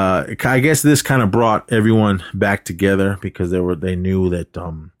I guess this kind of brought everyone back together because they knew that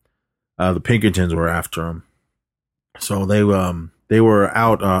the Pinkertons were after them. So they were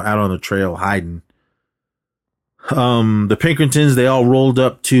out on the trail hiding. The Pinkertons, they all rolled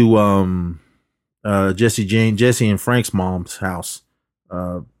up to Jesse and Frank's mom's house,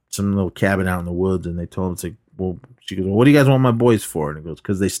 some little cabin out in the woods, and they told him, it's like, well, she goes, "Well, what do you guys want my boys for?" And he goes,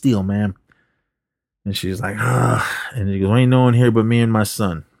 "Because they steal, man." And she's like, and he goes, "Ain't no one here but me and my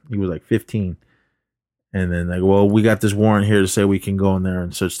son." He was like 15. And then they go, "Well, we got this warrant here to say we can go in there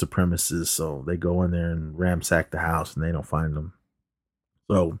and search the premises." So they go in there and ransack the house, and they don't find them.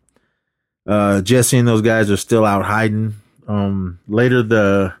 So Jesse and those guys are still out hiding. Later,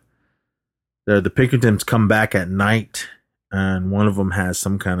 the Pinkertons come back at night, and one of them has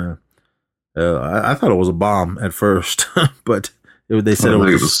some kind of I thought it was a bomb at first, but they said it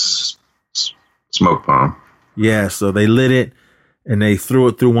was smoke bomb. Yeah, so they lit it and they threw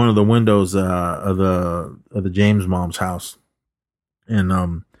it through one of the windows of the James mom's house, and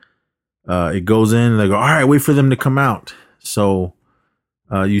it goes in. And they go, "All right, wait for them to come out." So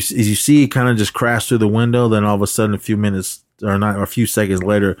you see it kind of just crash through the window. Then all of a sudden, a few seconds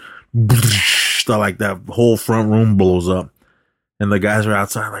later, like that whole front room blows up. And the guys are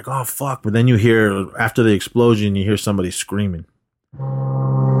outside like, "Oh, fuck." But then you hear, after the explosion, you hear somebody screaming. And,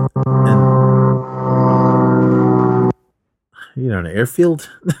 an airfield?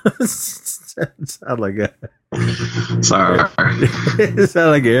 Sound like a... Sorry. It sounded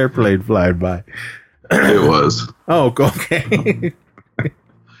like an airplane flying by. It was. Oh, okay.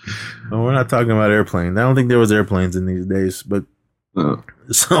 Well, we're not talking about airplanes. I don't think there was airplanes in these days. But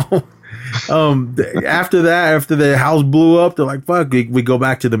so... after the house blew up, they're like, "Fuck." We go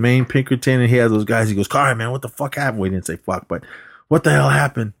back to the main Pinkerton, and he has those guys. He goes, "All right, man, what the fuck happened?" We didn't say fuck, but what the hell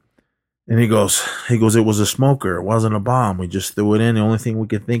happened? And he goes, "It was a smoker. It wasn't a bomb. We just threw it in. The only thing we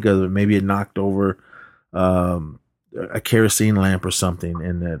could think of, maybe it knocked over a kerosene lamp or something,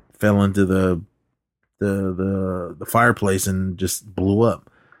 and it fell into the fireplace and just blew up."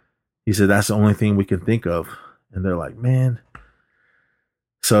 He said, "That's the only thing we can think of." And they're like, "Man."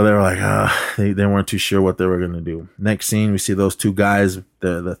 So they were like, they weren't too sure what they were going to do. Next scene, we see those two guys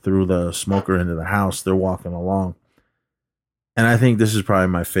that threw the smoker into the house. They're walking along. And I think this is probably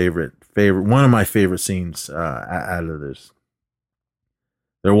my favorite, one of my favorite scenes out of this.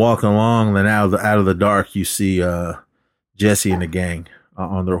 They're walking along, then out of the dark, you see Jesse and the gang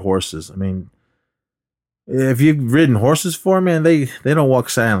on their horses. I mean, if you've ridden horses before, man, they don't walk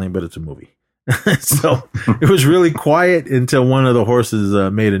silently, but it's a movie. So it was really quiet until one of the horses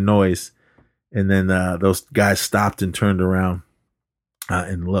made a noise, and then those guys stopped and turned around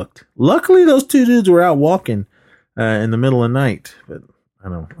and looked. Luckily, those two dudes were out walking in the middle of the night, but I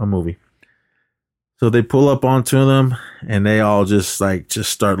don't know, a movie. So they pull up onto them, and they all just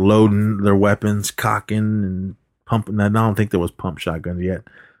start loading their weapons, cocking and pumping. I don't think there was pump shotguns yet,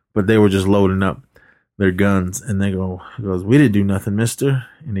 but they were just loading up their guns. And he goes, "We didn't do nothing, mister."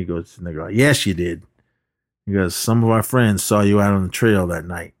 And they go, "Yes, you did." He goes, "Some of our friends saw you out on the trail that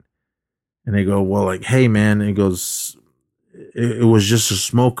night." And they go, "Well, like, hey, man." And he goes, it was just a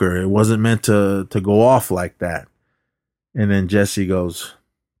smoker. It wasn't meant to go off like that." And then Jesse goes,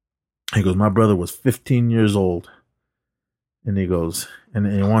 "My brother was 15 years old." And he goes, and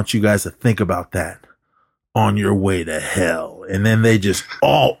I want you guys to think about that on your way to hell. And then they just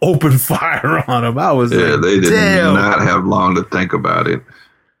all open fire on him. I was like, they did damn. not have long to think about it.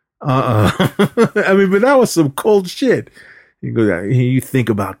 I mean, but that was some cold shit. You go, "You think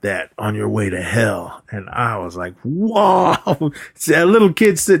about that on your way to hell." And I was like, whoa. See, a little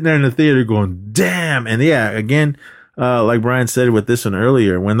kid sitting there in the theater going, damn. And yeah, again, like Brian said with this one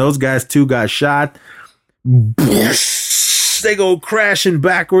earlier, when those guys two got shot, they go crashing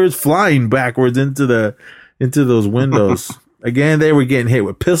backwards, flying backwards into those windows. Again, they were getting hit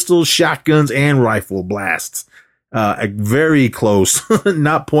with pistols, shotguns, and rifle blasts. Very close,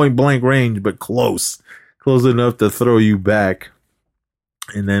 not point blank range, but close enough to throw you back.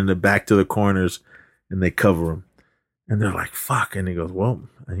 And then back to the corners, and they cover them. And they're like, "Fuck!" And he goes, "Well,"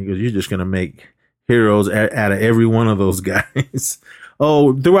 and he goes, "You're just gonna make heroes out of every one of those guys.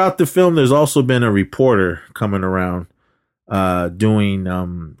 Oh, throughout the film, there's also been a reporter coming around, doing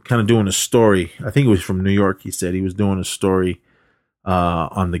a story. I think it was from New York. He said he was doing a story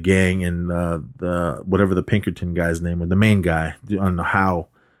on the gang and the whatever the Pinkerton guy's name was, the main guy, on how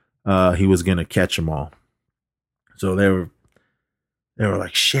he was gonna catch them all. So they were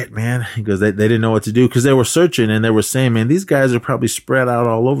like, shit, man, because they didn't know what to do, because they were searching and they were saying, man, these guys are probably spread out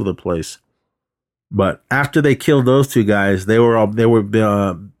all over the place. But after they killed those two guys, they were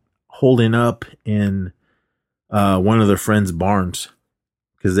holding up in one of their friends' barns,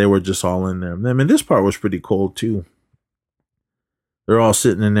 because they were just all in there. I mean, this part was pretty cold too. They're all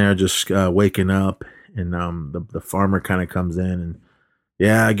sitting in there just waking up, and the farmer kind of comes in and,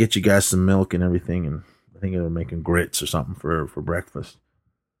 yeah, I get you guys some milk and everything, and I think they were making grits or something for breakfast.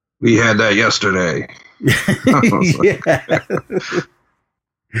 We had that yesterday. Yeah.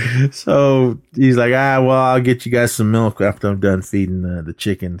 So he's like, well, I'll get you guys some milk after I'm done feeding the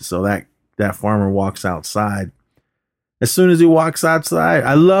chicken. So that farmer walks outside. As soon as he walks outside,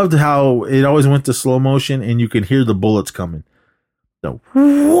 I loved how it always went to slow motion and you could hear the bullets coming. So,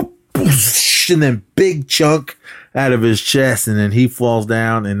 whoop, and then big chunk out of his chest, and then he falls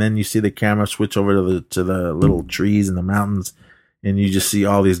down, and then you see the camera switch over to the little trees in the mountains, and you just see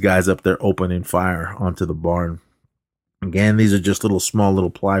all these guys up there opening fire onto the barn. Again, these are just small little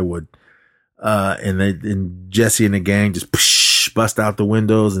plywood, and Jesse and the gang just bust out the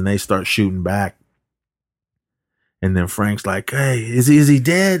windows, and they start shooting back. And then Frank's like, "Hey, is he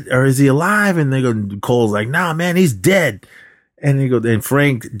dead or is he alive?" And they go, Cole's like, "Nah, man, he's dead." And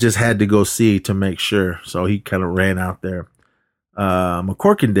Frank just had to go see to make sure. So he kind of ran out there.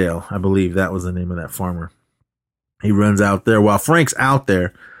 McCorkindale, I believe that was the name of that farmer. He runs out there. While Frank's out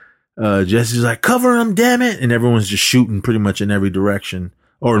there, Jesse's like, "Cover him, damn it." And everyone's just shooting pretty much in every direction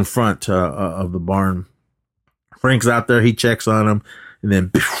or in front of the barn. Frank's out there. He checks on him. And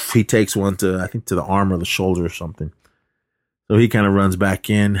then he takes one to the arm or the shoulder or something. So he kind of runs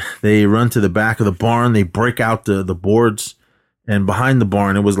back in. They run to the back of the barn. They break out the boards. And behind the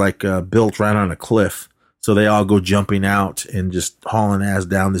barn, it was like built right on a cliff. So they all go jumping out and just hauling ass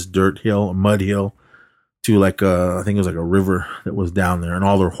down this a mud hill, to I think it was like a river that was down there. And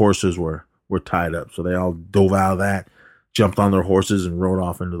all their horses were tied up. So they all dove out of that, jumped on their horses, and rode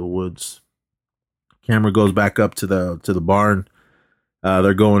off into the woods. Camera goes back up to the barn.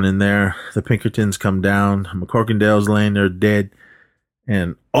 They're going in there. The Pinkertons come down. McCorkindale's laying there dead.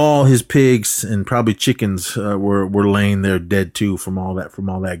 And all his pigs and probably chickens were laying there dead too from all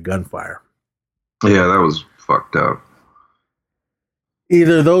that gunfire. Yeah, that was fucked up.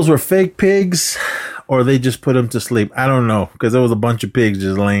 Either those were fake pigs or they just put them to sleep. I don't know, because there was a bunch of pigs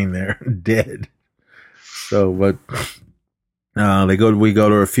just laying there dead. So, but we go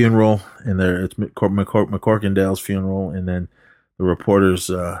to a funeral, and it's McCorkindale's funeral, and then the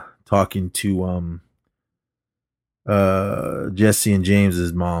reporters talking to Jesse and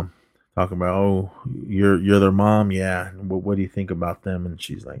James's mom, talking about, "Oh, you're their mom, yeah. What do you think about them?" And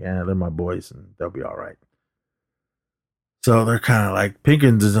she's like, "Yeah, they're my boys, and they'll be all right." So they're kind of like,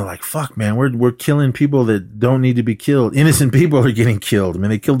 Pinkertons are like, "Fuck, man, we're killing people that don't need to be killed. Innocent people are getting killed. I mean,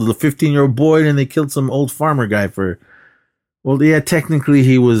 they killed a 15-year-old boy, and they killed some old farmer guy for." Well, yeah, technically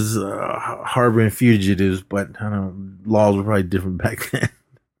he was harboring fugitives, but I don't know, laws were probably different back then.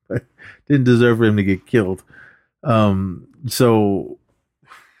 But didn't deserve for him to get killed. So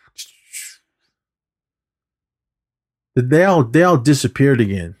they all disappeared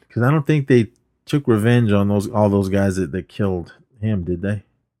again, because I don't think they took revenge on all those guys that killed him, did they?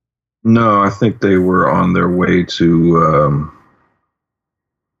 No, I think they were on their way to.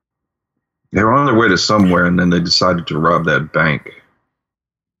 They were on their way to somewhere, and then they decided to rob that bank.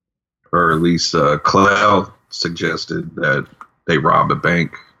 Or at least Clell suggested that they rob a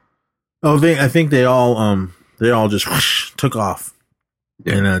bank. Oh, I think they all just took off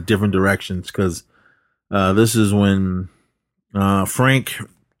in different directions, because this is when Frank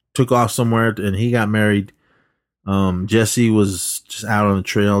took off somewhere and he got married. Jesse was just out on the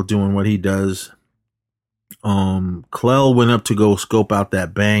trail doing what he does. Clell went up to go scope out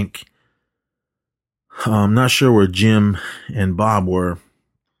that bank. I'm not sure where Jim and Bob were.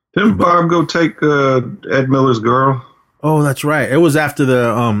 Didn't Bob go take Ed Miller's girl? Oh, that's right. It was after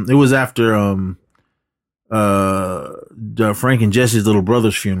Frank and Jesse's little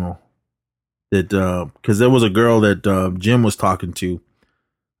brother's funeral. That because there was a girl that Jim was talking to,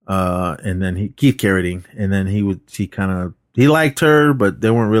 and then Keith Carradine, and then he liked her, but they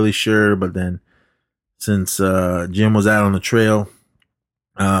weren't really sure. But then since Jim was out on the trail,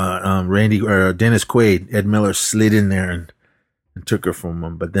 Dennis Quaid, Ed Miller, slid in there and took her from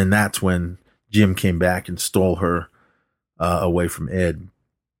him. But then that's when Jim came back and stole her away from Ed.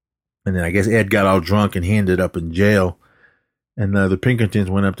 And then I guess Ed got all drunk and he ended up in jail. And the Pinkertons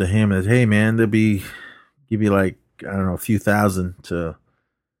went up to him and said, "Hey man, give you like, I don't know, a few thousand to,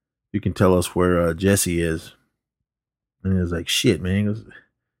 you can tell us where Jesse is." And he was like, "Shit, man."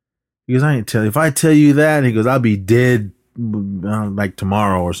 He goes, "I ain't tell you. If I tell you that," he goes, "I'll be dead like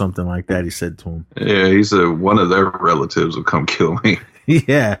tomorrow or something like that." He said to him. Yeah, he said one of their relatives will come kill me.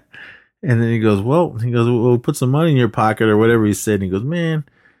 Yeah. And then he goes, "Well," "we'll put some money in your pocket," or whatever he said. And he goes, "Man,"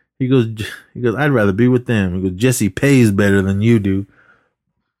 he goes, "I'd rather be with them." He goes, "Jesse pays better than you do."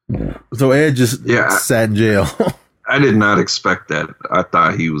 So Ed just sat in jail. I did not expect that. I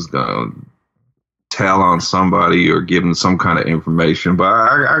thought he was going to tell on somebody or give him some kind of information, but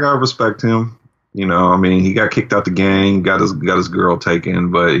I got to respect him. You know, I mean, he got kicked out the gang, got his girl taken,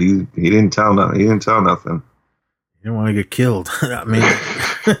 but he didn't tell nothing. He didn't tell nothing. You don't want to get killed. I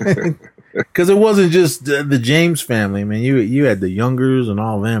mean, because it wasn't just the James family. I mean, you had the Youngers and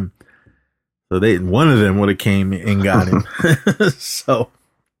all them. So one of them would have came and got him. So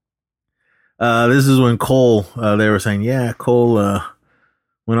this is when Cole, they were saying, yeah, Cole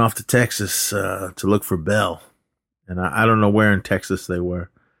went off to Texas to look for Belle. And I don't know where in Texas they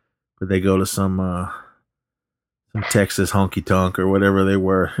were, but they go to some Texas honky tonk or whatever they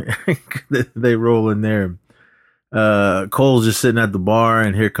were. They roll in there. Cole's just sitting at the bar,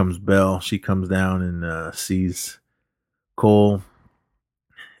 and here comes Belle. She comes down and sees Cole,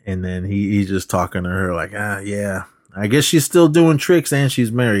 and then he's just talking to her like, yeah, I guess she's still doing tricks and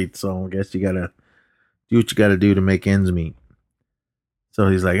she's married, so I guess you gotta do what you gotta do to make ends meet. So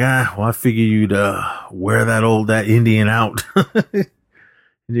he's like, well, I figure you'd wear that Indian out.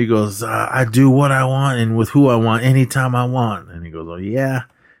 And he goes, I do what I want and with who I want anytime I want. And he goes, oh yeah.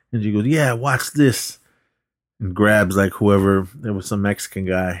 And she goes, yeah, watch this. And grabs like whoever, there was some Mexican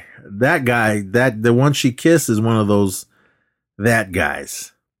guy. That guy, the one she kissed is one of those, that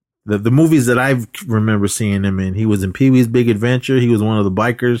guys. The movies that I remember seeing him in, he was in Pee-wee's Big Adventure. He was one of the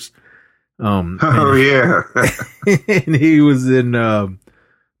bikers. Yeah. And he was in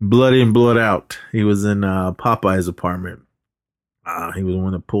Blood In, Blood Out. He was in Popeye's apartment. He was the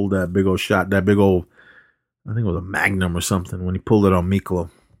one that pulled that big old shot, I think it was a Magnum or something, when he pulled it on Miklo.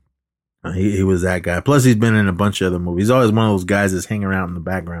 He was that guy. Plus, he's been in a bunch of other movies. He's always one of those guys that's hanging around in the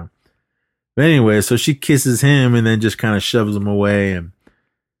background. But anyway, so she kisses him and then just kind of shoves him away. And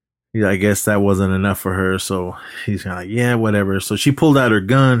I guess that wasn't enough for her. So he's kind of like, yeah, whatever. So she pulled out her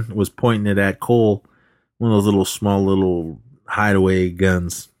gun, was pointing it at Cole, one of those little small little hideaway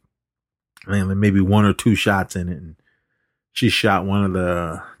guns. I think maybe one or two shots in it. And she shot one of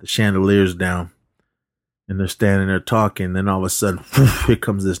the chandeliers down. And they're standing there talking. Then all of a sudden, whoosh, here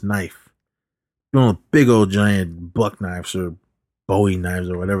comes this knife. One of the big old giant buck knives or Bowie knives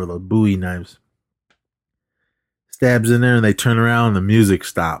or whatever, those Bowie knives. Stabs in there and they turn around and the music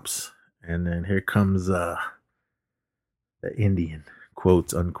stops. And then here comes the Indian,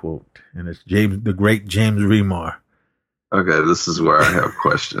 quotes, unquote. And it's the great James Remar. Okay, this is where I have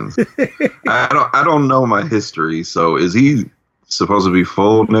questions. I don't know my history, so is he supposed to be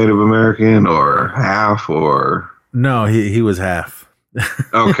full Native American or half or? No, he was half.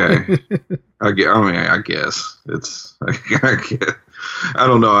 Okay. I guess it's. I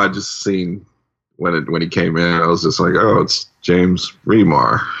don't know. I just seen when he came in, I was just like, oh, it's James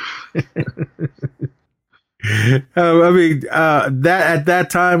Remar. That at that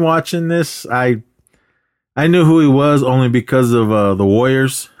time watching this, I knew who he was only because of the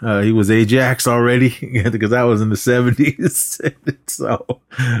Warriors. He was Ajax already because that was in the 70s. So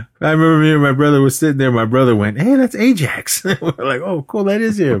I remember me and my brother were sitting there. My brother went, "Hey, that's Ajax." We're like, "Oh, cool, that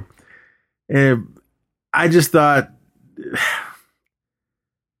is him." And I just thought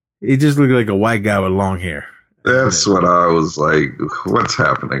he just looked like a white guy with long hair. That's what I was like. What's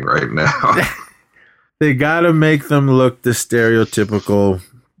happening right now? They got to make them look the stereotypical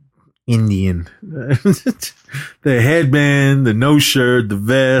Indian. The headband, the no shirt, the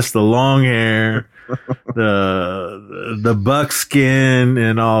vest, the long hair, the buckskin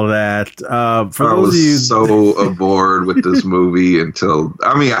and all that. For I those was of you so bored with this movie until,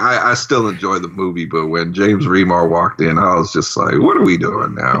 I still enjoy the movie, but when James Remar walked in, I was just like, what are we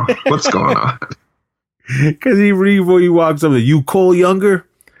doing now? What's going on? Because he walks up, "You Cole Younger?"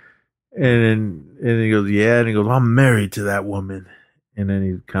 And he goes, "Yeah." And he goes, "I'm married to that woman." And then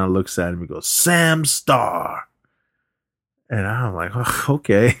he kind of looks at him and goes, "Sam Starr." And I'm like, oh,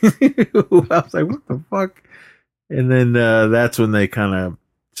 okay. I was like, what the fuck? And then that's when they kind of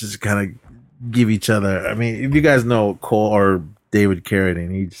give each other. I mean, if you guys know Cole or David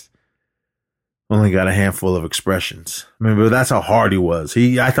Carradine, only got a handful of expressions. I mean, but that's how hard he was.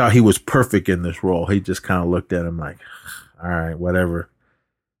 I thought he was perfect in this role. He just kind of looked at him like, all right, whatever.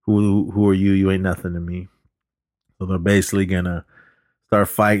 Who are you? You ain't nothing to me. So they're basically gonna start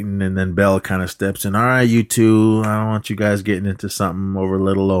fighting, and then Bell kind of steps in. All right, you two, I don't want you guys getting into something over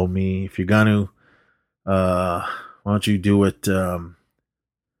little old me. If you're gonna, why don't you do it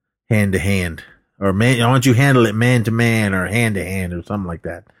hand to hand, or man? I want you handle it man to man or hand to hand or something like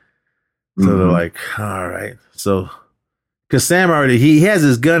that. So they're like, all right. So, because Sam already he has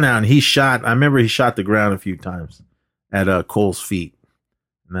his gun out and he shot. I remember he shot the ground a few times at Cole's feet.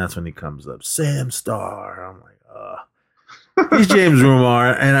 And that's when he comes up, Sam Starr. I'm like, he's James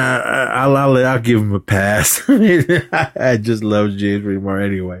Remar, and I'll give him a pass. I just love James Remar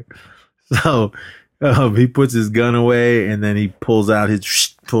anyway. So he puts his gun away, and then he pulls out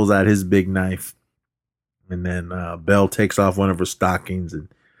his big knife, and then Belle takes off one of her stockings, and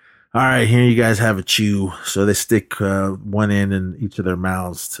all right, here you guys have a chew. So they stick one end in each of their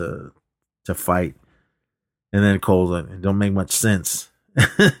mouths to fight, and then Cole's like, it don't make much sense.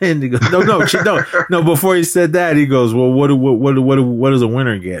 And he goes, no. Before he said that, he goes, well, what does a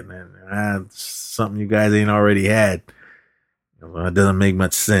winner get, man? Something you guys ain't already had. Well, it doesn't make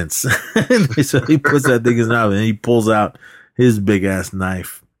much sense. So he puts that thing in his mouth, and he pulls out his big ass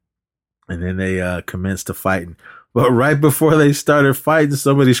knife, and then they commence to fighting. But right before they started fighting,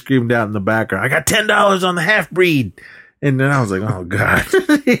 somebody screamed out in the background, I got $10 on the half breed. And then I was like, oh God,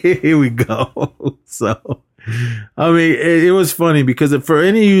 here we go. So, I mean, it was funny because for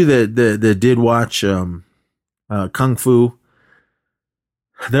any of you that did watch Kung Fu,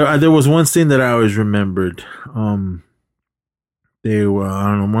 there was one scene that I always remembered. They were,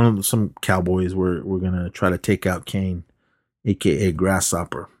 I don't know, some cowboys were gonna try to take out Kane, aka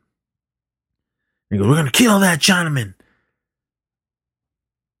Grasshopper. And he goes, we're gonna kill that Chinaman.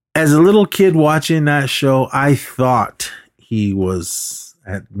 As a little kid watching that show, I thought he was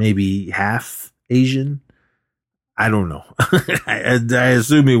at maybe half Asian. I don't know. I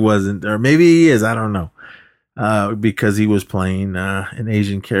assume he wasn't, or maybe he is. I don't know, because he was playing an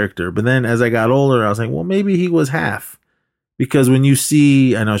Asian character. But then as I got older, I was like, well, maybe he was half. Because when you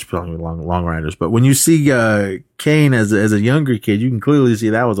see, I know it's probably long riders, but when you see Kane as a younger kid, you can clearly see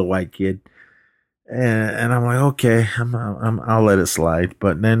that was a white kid. And I'm like, okay, I'll let it slide.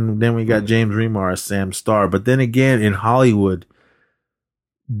 But then we got James Remar as Sam Starr. But then again, in Hollywood,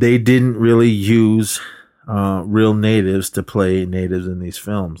 they didn't really use real natives to play natives in these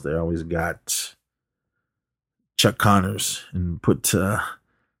films. They always got Chuck Connors and put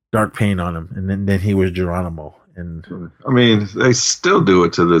dark paint on him, and then he was Geronimo. And I mean, they still do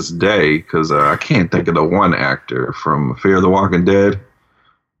it to this day because I can't think of the one actor from Fear the Walking Dead.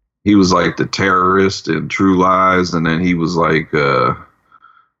 He was like the terrorist in True Lies, and then he was like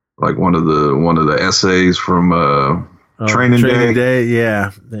one of the essays from Training Day.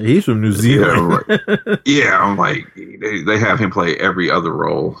 Yeah, he's from New Zealand. I'm like, they have him play every other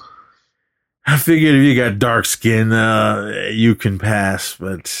role. I figured if you got dark skin, you can pass,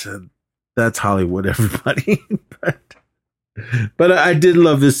 but that's Hollywood, everybody. but I did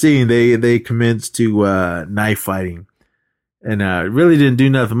love this scene. They commenced to knife fighting, and really didn't do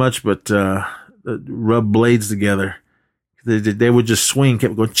nothing much but rub blades together. They would just swing,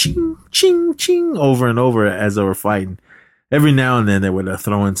 kept going ching, ching, ching over and over as they were fighting. Every now and then they would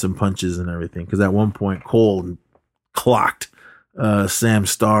throw in some punches and everything. Because at one point, Cole clocked Sam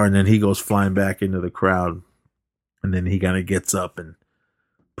Starr, and then he goes flying back into the crowd. And then he kind of gets up and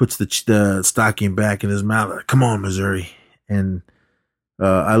puts the stocking back in his mouth. Like, come on, Missouri. And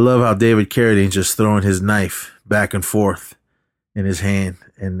I love how David Carradine's just throwing his knife back and forth in his hand.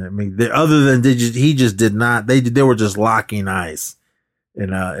 And I mean, other than he just did not. They were just locking eyes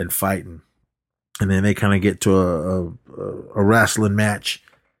and fighting. And then they kind of get to a wrestling match,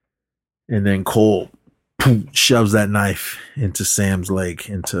 and then Cole shoves that knife into Sam's leg,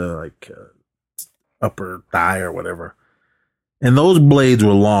 into like upper thigh or whatever. And those blades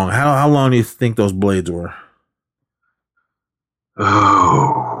were long. How long do you think those blades were?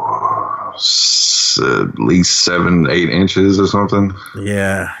 Oh, at least 7-8 inches or something.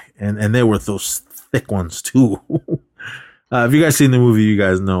 Yeah, and they were those thick ones too. If you guys seen the movie, you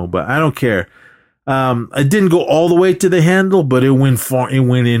guys know, but I don't care. I didn't go all the way to the handle, but it went far. It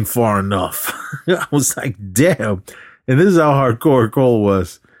went in far enough. I was like, damn. And this is how hardcore Cole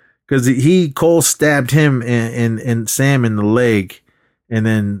was, because Cole stabbed him and Sam in the leg, and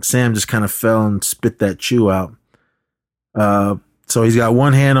then Sam just kind of fell and spit that chew out. So he's got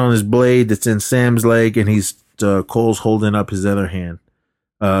one hand on his blade that's in Sam's leg, and Cole's holding up his other hand,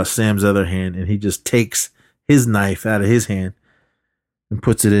 Sam's other hand, and he just takes his knife out of his hand and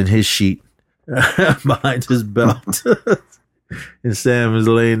puts it in his sheet. behind his belt. And Sam is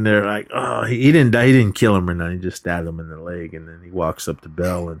laying there like, oh, he didn't die. He didn't kill him or nothing. He just stabbed him in the leg. And then he walks up to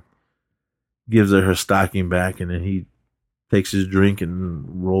Belle and gives her stocking back. And then he takes his drink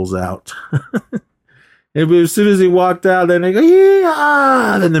and rolls out. And as soon as he walked out, then they go,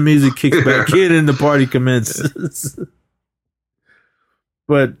 yeah. Then the music kicks back in and the party commences.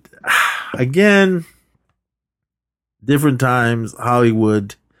 But again, different times,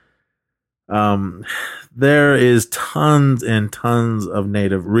 Hollywood. There is tons and tons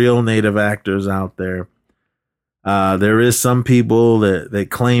of real native actors out there. There is some people that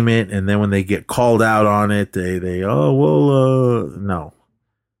claim it, and then when they get called out on it, no.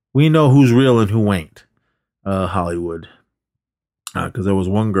 We know who's real and who ain't. Hollywood. Because there was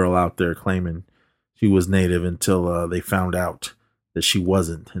one girl out there claiming she was native until they found out that she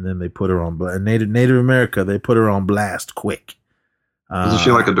wasn't, and then they put her on Native America. They put her on blast quick. Isn't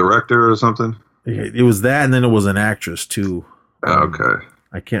she like a director or something? It was that, and then it was an actress too. Okay.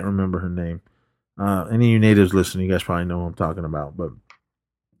 I can't remember her name. Any of you natives listening, you guys probably know what I'm talking about, but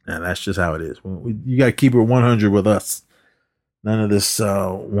that's just how it is. You got to keep it 100 with us. None of this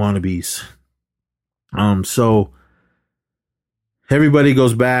wannabes. So everybody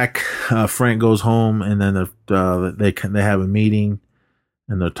goes back. Frank goes home, and then they have a meeting,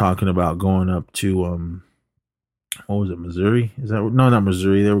 and they're talking about going up to what was it, Missouri? No, not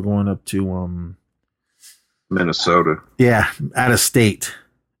Missouri. They were going up to Minnesota. Yeah, out of state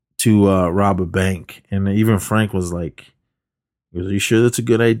to rob a bank. And even Frank was like, he goes, "Are you sure that's a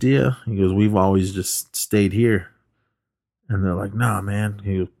good idea?" He goes, "We've always just stayed here." And they're like, "Nah, man."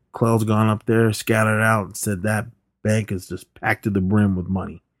 He goes, "Clell's gone up there, scattered out, and said that bank is just packed to the brim with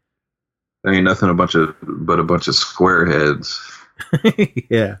money." There ain't nothing but a bunch of squareheads.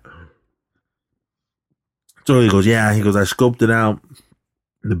 Yeah. So he goes, "Yeah." He goes, "I scoped it out.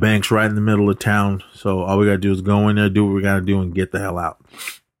 The bank's right in the middle of town. So all we got to do is go in there, do what we got to do, and get the hell out."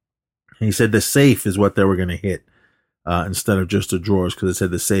 And he said the safe is what they were going to hit instead of just the drawers, because they said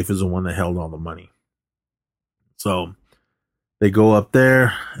the safe is the one that held all the money. So they go up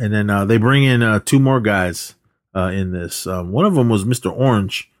there, and then they bring in two more guys in this. One of them was Mr.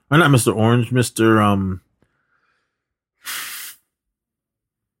 Orange. Or not Mr. Orange, Mr.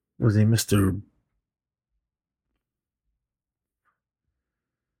 Was he Mr.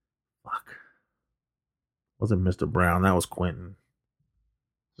 Wasn't Mr. Brown. That was Quentin.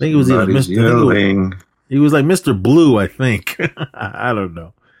 I think it was either Mr. He was like Mr. Blue, I think. I don't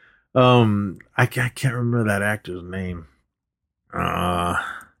know. I can't remember that actor's name. Let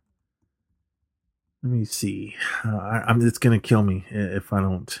me see. It's gonna kill me if I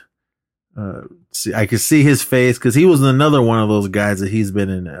don't see. I can see his face because he was another one of those guys that he's been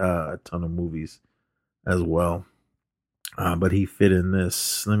in a ton of movies as well. But he fit in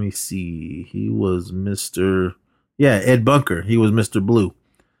this. Let me see. He was Mr. Ed Bunker. He was Mr. Blue.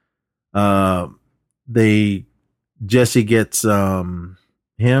 Jesse gets him.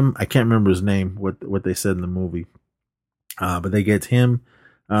 I can't remember his name. What they said in the movie. But they get him.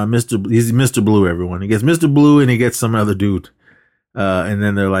 He's Mr. Blue. Everyone. He gets Mr. Blue, and he gets some other dude. And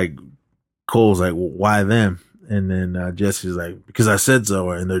then they're like, Cole's like, well, why them? And then Jesse's like, because I said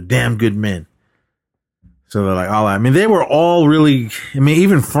so, and they're damn good men. So they're like, they were all really,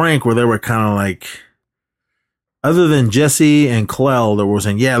 even Frank, where they were kind of like, other than Jesse and Clell, that were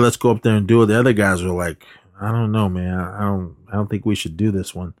saying, yeah, let's go up there and do it. The other guys were like, I don't know, man. I don't think we should do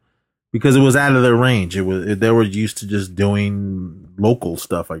this one, because it was out of their range. They were used to just doing local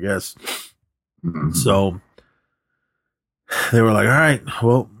stuff, I guess. Mm-hmm. So they were like, all right,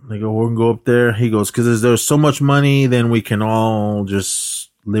 well, they go, we're going to go up there. He goes, because there's so much money, then we can all just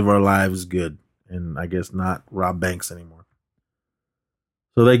live our lives good. And I guess not rob banks anymore.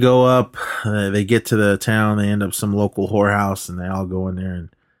 So they go up, they get to the town, they end up some local whorehouse, and they all go in there and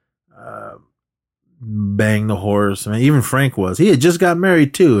bang the whores. Even Frank he had just got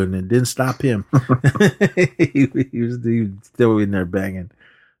married too, and it didn't stop him. he was still in there banging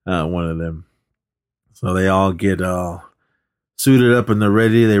one of them. So they all get suited up and they're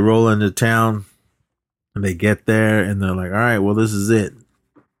ready. They roll into town, and they get there, and they're like, all right, well, this is it.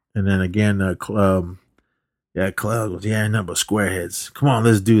 And then again, Cloud goes, yeah, nothing but squareheads. Come on,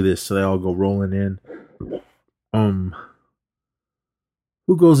 let's do this. So they all go rolling in.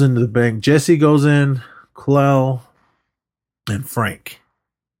 Who goes into the bank? Jesse goes in, Clell, and Frank.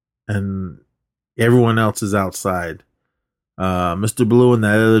 And everyone else is outside. Mr. Blue and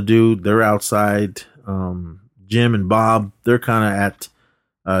that other dude, they're outside. Jim and Bob, they're kind of at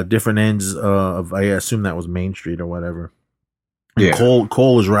different ends of, I assume that was Main Street or whatever. And yeah.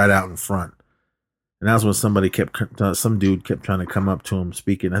 Cole is right out in front. And that's when some dude kept trying to come up to him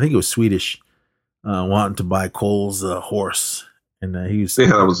speaking. I think it was Swedish. wanting to buy Cole's horse. And he was, Yeah,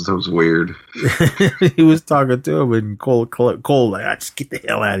 that was weird. he was talking to him, and Cole like, just get the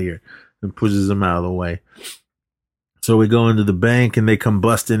hell out of here, and pushes him out of the way. So we go into the bank, and they come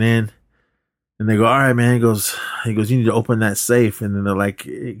busting in, and they go, all right, man. He goes, you need to open that safe. And then they're like,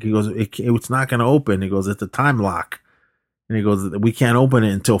 he goes, it's not going to open. He goes, it's a time lock. And he goes, we can't open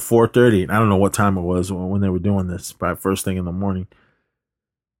it until 4:30. And I don't know what time it was when they were doing this, probably first thing in the morning.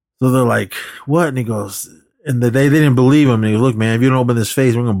 So they're like, what? And he goes, and they didn't believe him. And he goes, look, man, if you don't open this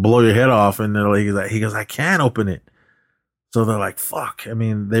face, we're going to blow your head off. And they're like, he goes, I can't open it. So they're like, fuck. I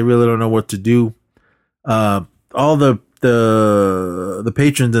mean, they really don't know what to do. All the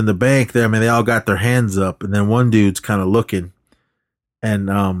patrons in the bank there, I mean, they all got their hands up. And then one dude's kind of looking.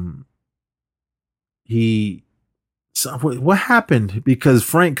 And what happened? Because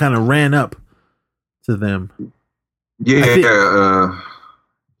Frank kind of ran up to them. Yeah,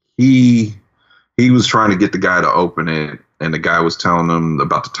 he was trying to get the guy to open it, and the guy was telling them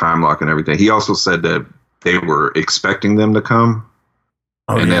about the time lock and everything. He also said that they were expecting them to come.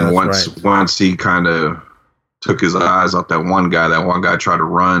 And then once he kind of took his eyes off that one guy tried to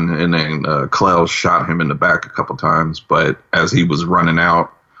run, and then Clell shot him in the back a couple times. But as he was running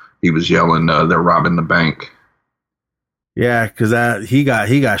out, he was yelling, they're robbing the bank. Yeah, because he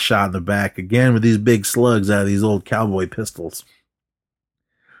got shot in the back again with these big slugs out of these old cowboy pistols.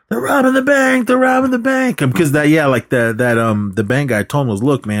 They're robbing the bank. They're robbing the bank. Because the bank guy told him was,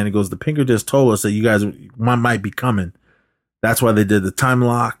 look, man, he goes, the Pinkertons told us that you guys might be coming. That's why they did the time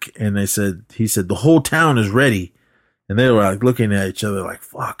lock. And he said the whole town is ready. And they were like looking at each other like,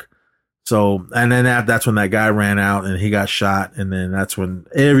 fuck. So, and then that's when that guy ran out and he got shot. And then that's when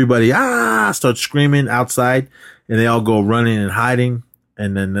everybody, starts screaming outside, and they all go running and hiding.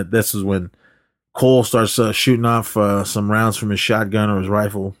 And then this is when Cole starts shooting off some rounds from his shotgun or his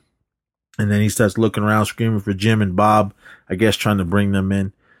rifle. And then he starts looking around, screaming for Jim and Bob, I guess trying to bring them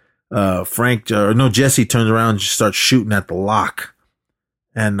in. Jesse turns around and just starts shooting at the lock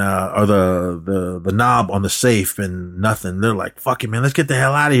and or the knob on the safe, and nothing. They're like, fuck it, man, let's get the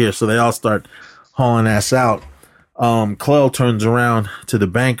hell out of here. So they all start hauling ass out. Clell turns around to the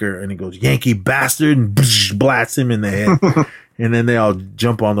banker and he goes, Yankee bastard, and blasts him in the head. And then they all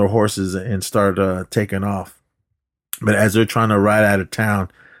jump on their horses and start taking off. But as they're trying to ride out of town,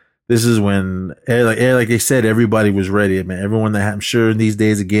 this is when, like they said, everybody was ready, man. Everyone I'm sure in these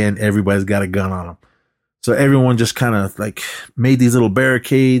days, again, everybody's got a gun on them. So everyone just kind of like made these little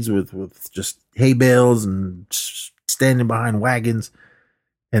barricades with just hay bales and standing behind wagons.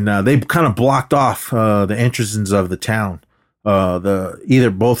 And they kind of blocked off the entrances of the town.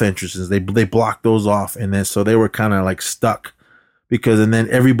 Both entrances, they blocked those off. And then so they were kind of like stuck. And then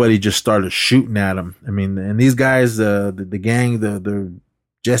everybody just started shooting at them. I mean, and these guys, the gang, the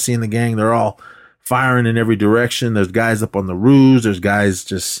Jesse and the gang, they're all firing in every direction. There's guys up on the roofs. There's guys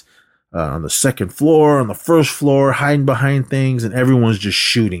just on the second floor, on the first floor, hiding behind things, and everyone's just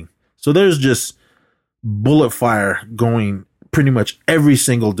shooting. So there's just bullet fire going pretty much every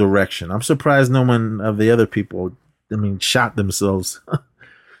single direction. I'm surprised no one of the other people, shot themselves.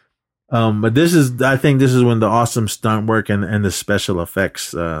 But I think this is when the awesome stunt work and the special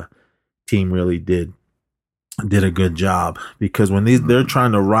effects team really did a good job, because when they're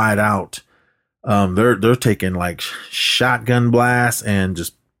trying to ride out, they're taking like shotgun blasts and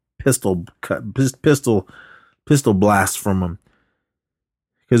just pistol blasts from them.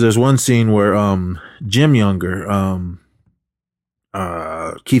 Because there's one scene where Jim Younger,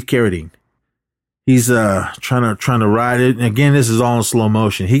 Keith Carradine, he's trying to ride it. And again, this is all in slow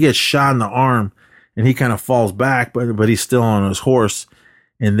motion. He gets shot in the arm and he kind of falls back, but he's still on his horse.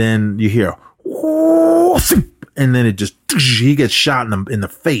 And then you hear, and then he gets shot in the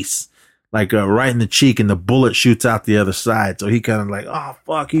face, like right in the cheek, and the bullet shoots out the other side. So he kind of like, oh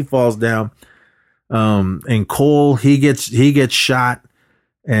fuck, he falls down. And Cole, he gets shot,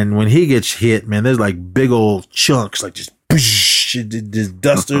 and when he gets hit, man, there's like big old chunks, like just this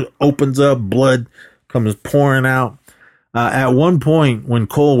duster opens up, blood comes pouring out. At one point when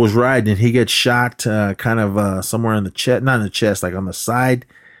Cole was riding, he gets shot kind of somewhere in the chest, not in the chest, like on the side.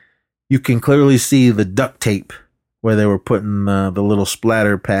 You can clearly see the duct tape where they were putting the little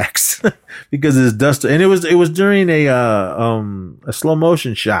splatter packs because of his duster. And it was during a slow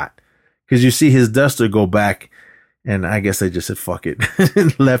motion shot, because you see his duster go back, and I guess they just said fuck it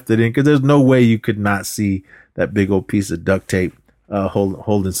and left it in, because there's no way you could not see that big old piece of duct tape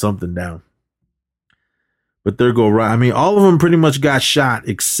holding something down. But there go right. I mean, all of them pretty much got shot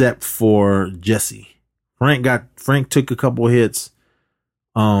except for Jesse. Frank took a couple hits.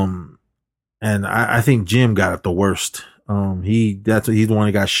 And I think Jim got it the worst. He's the one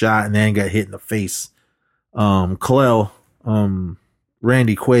that got shot and then got hit in the face. Clell,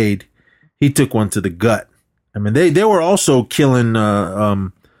 Randy Quaid, he took one to the gut. I mean, they were also killing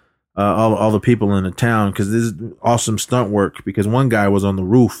all the people in the town because this is awesome stunt work. Because one guy was on the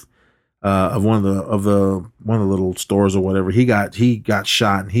roof of one of the little stores or whatever. He got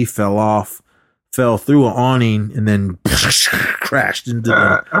shot and he fell through an awning and then crashed into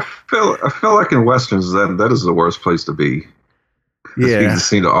the. I feel like in westerns that is the worst place to be. Yeah, you just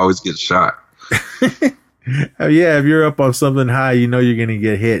seem to always get shot. Yeah, if you're up on something high, you know you're gonna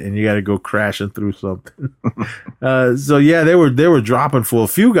get hit, and you got to go crashing through something. So yeah, they were dropping full. A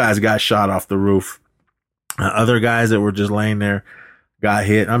few guys got shot off the roof. Other guys that were just laying there got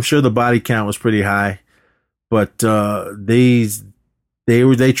hit. I'm sure the body count was pretty high, but they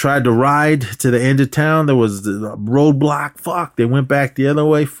tried to ride to the end of town. There was the roadblock. Fuck, they went back the other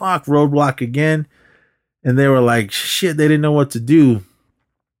way. Fuck, roadblock again, and they were like, shit. They didn't know what to do.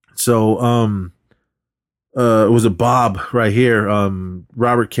 So it was a Bob right here,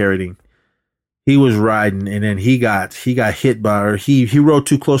 Robert Carradine. He was riding and then he got hit by, or he rode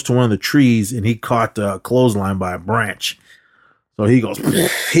too close to one of the trees and he caught the clothesline by a branch. So he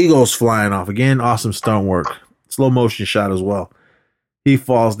goes flying off again. Awesome stunt work. Slow motion shot as well. He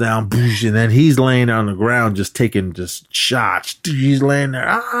falls down and then he's laying on the ground just taking shots. He's laying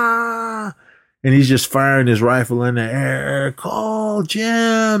there. And he's just firing his rifle in the air. Call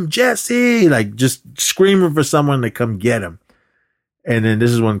Jim, Jesse, like just screaming for someone to come get him. And then this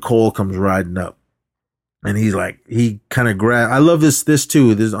is when Cole comes riding up. And he's like, he kind of grabs. I love this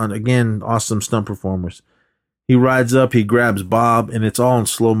too. This on again, awesome stunt performers. He rides up, he grabs Bob, and it's all in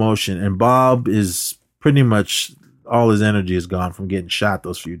slow motion. And Bob is pretty much all his energy is gone from getting shot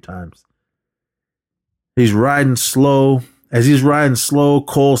those few times. He's riding slow. As he's riding slow,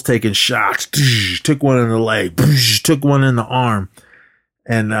 Cole's taking shots. Took one in the leg. Took one in the arm.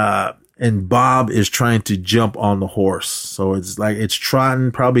 And Bob is trying to jump on the horse. So it's like it's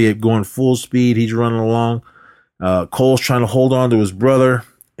trotting, probably going full speed. He's running along. Cole's trying to hold on to his brother,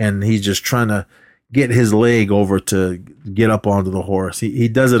 and he's just trying to get his leg over to get up onto the horse. He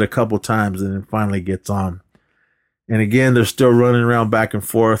does it a couple times and then finally gets on. And again, they're still running around back and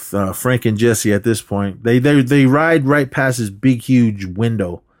forth. Frank and Jesse at this point, they ride right past this big, huge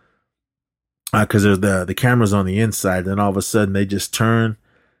window because there's the camera's on the inside. Then all of a sudden they just turn.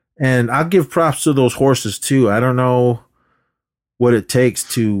 And I'll give props to those horses too. I don't know what it takes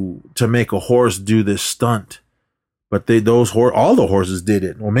to make a horse do this stunt, but all the horses did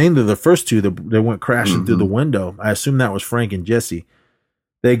it. Well, mainly the first two that went crashing through the window. I assume that was Frank and Jesse.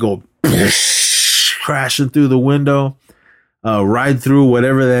 They go crashing through the window, ride through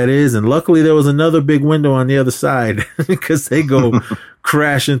whatever that is. And luckily there was another big window on the other side because they go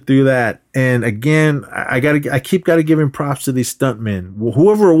crashing through that. And again, I keep got to give him props to these stuntmen.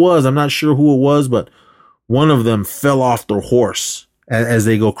 Whoever it was, I'm not sure who it was, but one of them fell off their horse as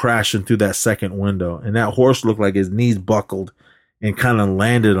they go crashing through that second window. And that horse looked like his knees buckled and kind of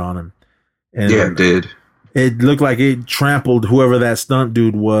landed on him. And yeah, it did. It looked like it trampled whoever that stunt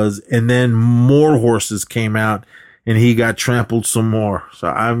dude was, and then more horses came out, and he got trampled some more. So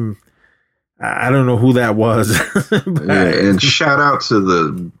I don't know who that was. And shout out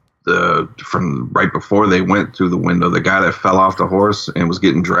to the from right before they went through the window, the guy that fell off the horse and was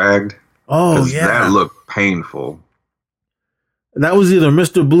getting dragged. Oh yeah, that looked painful. That was either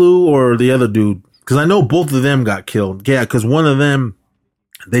Mr. Blue or the other dude, because I know both of them got killed. Yeah, because one of them.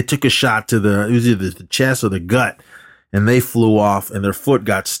 They took a shot to it was either the chest or the gut, and they flew off, and their foot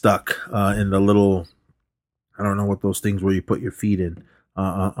got stuck in the little, I don't know what those things where you put your feet in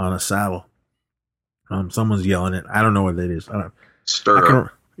on a saddle. Someone's yelling it. I don't know what that is.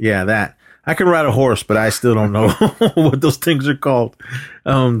 Stirrup. Yeah, that. I can ride a horse, but I still don't know what those things are called.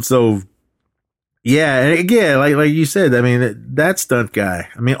 So, yeah, and again, like you said, I mean, that stunt guy,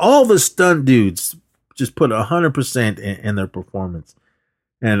 I mean, all the stunt dudes just put 100% in their performance.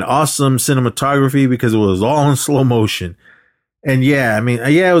 And awesome cinematography because it was all in slow motion. And yeah, I mean,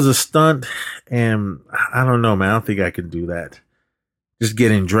 yeah, it was a stunt. And I don't know, man. I don't think I could do that. Just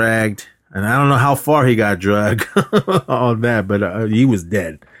getting dragged. And I don't know how far he got dragged on that, but he was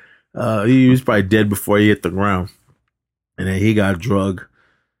dead. He was probably dead before he hit the ground. And then he got drugged.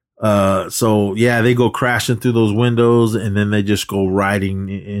 So yeah, they go crashing through those windows and then they just go riding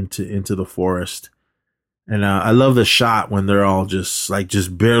into the forest. And I love the shot when they're all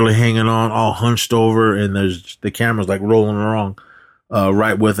just barely hanging on, all hunched over, and there's the camera's like rolling along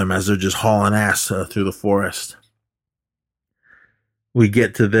right with them as they're just hauling ass through the forest. We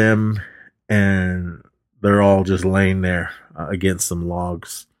get to them, and they're all just laying there against some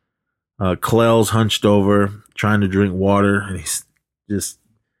logs. Clell's hunched over, trying to drink water, and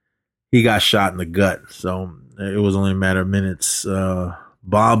he got shot in the gut. So it was only a matter of minutes.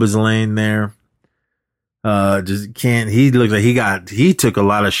 Bob is laying there. He looks like he took a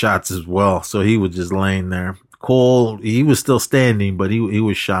lot of shots as well. So he was just laying there. Cole, he was still standing, but he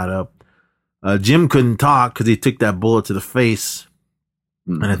was shot up. Jim couldn't talk because he took that bullet to the face.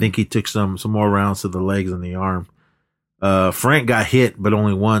 And I think he took some more rounds to the legs and the arm. Frank got hit, but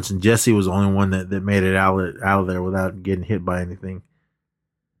only once, and Jesse was the only one that made it out of there without getting hit by anything.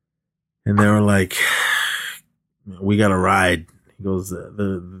 And they were like, "We got to ride." He goes,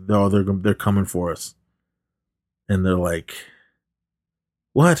 "They're coming for us," and they're like,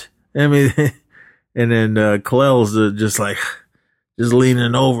 "What?" I mean, and then Kalel's just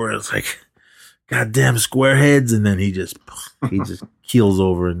leaning over. It's like, "Goddamn squareheads!" And then he just keels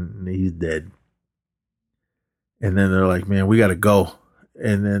over and he's dead. And then they're like, "Man, we got to go."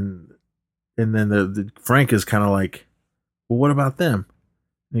 And then the Frank is kind of like, "Well, what about them?"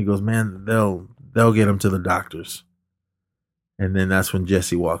 And he goes, "Man, they'll get him to the doctors." And then that's when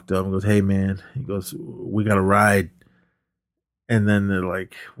Jesse walked up and goes, "Hey, man," he goes, "we got to ride." And then they're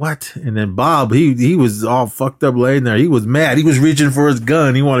like, "What?" And then Bob, he was all fucked up laying there. He was mad. He was reaching for his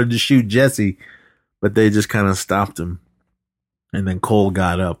gun. He wanted to shoot Jesse, but they just kind of stopped him. And then Cole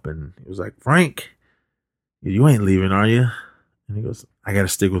got up and he was like, "Frank, you ain't leaving, are you?" And he goes, "I got to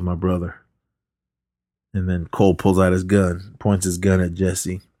stick with my brother." And then Cole pulls out his gun, points his gun at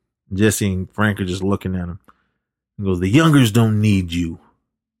Jesse. Jesse and Frank are just looking at him. He goes, "The youngers don't need you."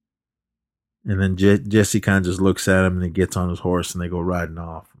 And then Jesse kind of just looks at him and he gets on his horse and they go riding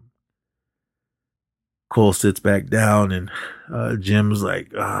off. Cole sits back down and Jim's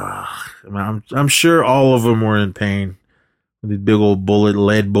like, I'm sure all of them were in pain with these big old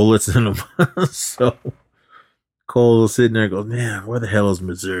lead bullets in them. So Cole was sitting there and goes, "Man, where the hell is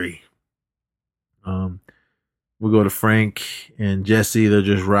Missouri?" We go to Frank and Jesse. They're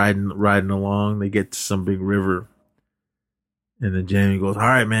just riding along. They get to some big river. And then Jamie goes, "All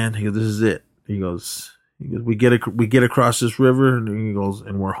right, man." He goes, "This is it." He goes, we get across this river, and he goes,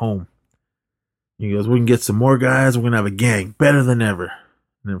 "and we're home." He goes, "We can get some more guys. We're going to have a gang, better than ever."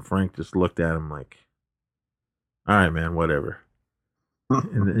 And then Frank just looked at him like, "All right, man, whatever."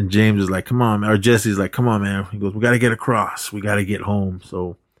 and James is like, "Come on," or Jesse's like, "Come on, man." He goes, "We got to get across. We got to get home."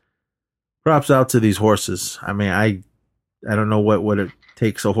 So props out to these horses. I mean, I don't know what it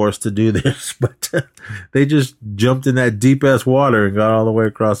takes a horse to do this, but they just jumped in that deep ass water and got all the way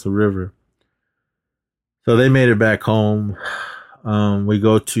across the river. So they made it back home. We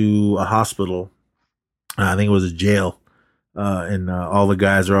go to a hospital. I think it was a jail. And all the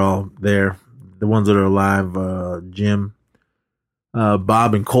guys are all there. The ones that are alive, Jim,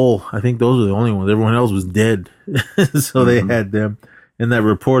 Bob, and Cole. I think those are the only ones. Everyone else was dead. So they had them. And that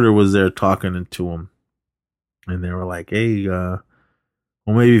reporter was there talking to him. And they were like, "Hey, well,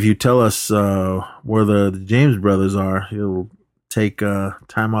 maybe if you tell us where the James brothers are, you'll take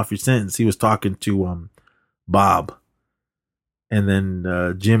time off your sentence." He was talking to Bob. And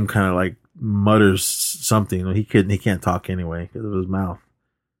then Jim kind of like mutters something. He can't talk anyway because of his mouth.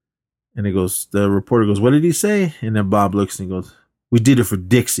 And the reporter goes, "What did he say?" And then Bob looks and he goes, "We did it for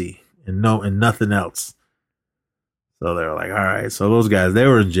Dixie and nothing else." So they're like, "All right." So those guys, they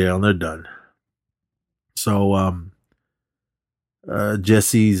were in jail and they're done. So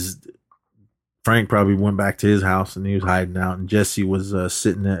Frank probably went back to his house and he was hiding out. And Jesse was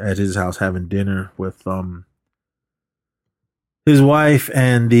sitting at his house having dinner with his wife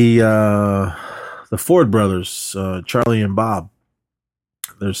and the Ford brothers, Charlie and Bob.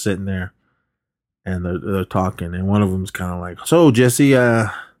 They're sitting there and they're talking. And one of them's kind of like, "So Jesse,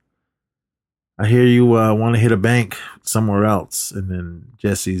 I hear you want to hit a bank somewhere else." And then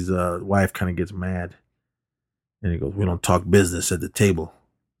Jesse's wife kind of gets mad. And he goes, "We don't talk business at the table."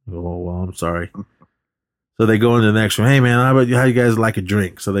 I go, "Oh, well, I'm sorry." So they go into the next room. "Hey, man, how you guys like a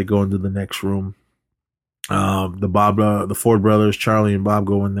drink?" So they go into the next room. The Ford brothers, Charlie and Bob,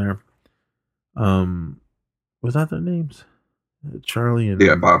 go in there. Was that their names? Charlie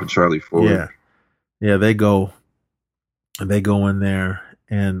and Bob and Charlie Ford. Yeah. They go in there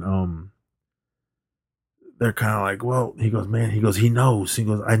and they're kind of like, "Well," he goes, "Man," he goes, "he knows." He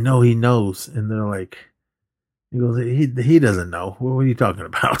goes, "I know he knows." And they're like, he goes, he doesn't know. What are you talking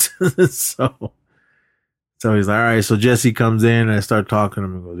about? So he's like, "All right." So Jesse comes in and I start talking to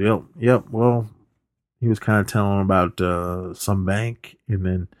him and goes, Yep. Well, he was kind of telling him about some bank. And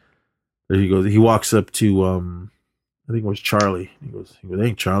then he walks up to, I think it was Charlie. He goes,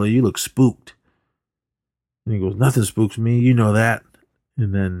 "Hey, Charlie, you look spooked." And he goes, "Nothing spooks me. You know that."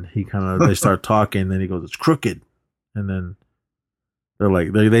 And then they start talking. And then he goes, "It's crooked." And then They're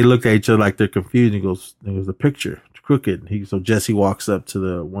like they look at each other like they're confused. He goes, the picture, it's crooked. So Jesse walks up to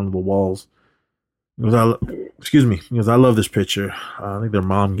the one of the walls. He goes, excuse me. He goes, I love this picture. I think their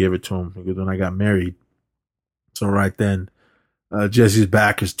mom gave it to him. He goes, when I got married. So right then, Jesse's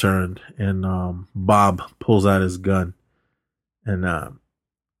back is turned, and Bob pulls out his gun. And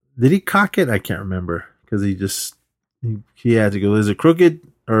did he cock it? I can't remember because he had to go. Is it crooked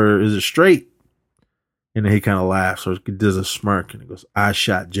or is it straight? And then he kind of laughs or does a smirk, and he goes, "I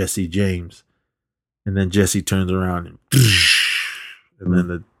shot Jesse James." And then Jesse turns around and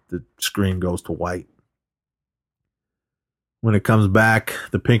then the screen goes to white. When it comes back,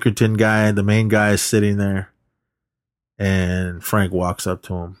 the Pinkerton guy, the main guy, is sitting there, and Frank walks up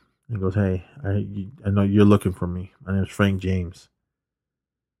to him and goes, "Hey, I know you're looking for me. My name's Frank James."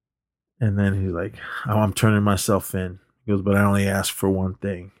 And then he's like, "Oh, I'm turning myself in." He goes, "But I only ask for one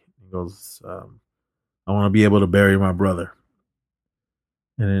thing." He goes, "I want to be able to bury my brother."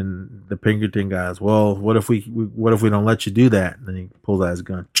 And then the Pinkerton guys, "Well, what if we don't let you do that?" And then he pulls out his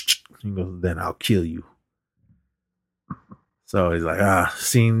gun. He goes, "Then I'll kill you." So he's like,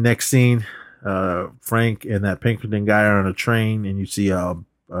 next scene, Frank and that Pinkerton guy are on a train, and you see a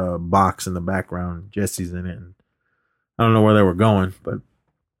box in the background. Jesse's in it. And I don't know where they were going, but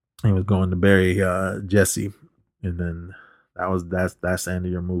he was going to bury Jesse, and then that's the end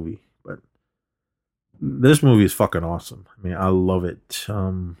of your movie. But this movie is fucking awesome. I mean, I love it.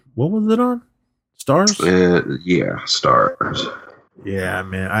 What was it on? Stars? Yeah, Stars. Yeah,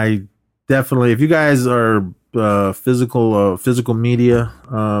 man. I definitely, if you guys are physical media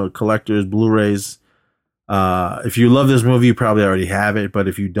collectors, Blu-rays, if you love this movie, you probably already have it. But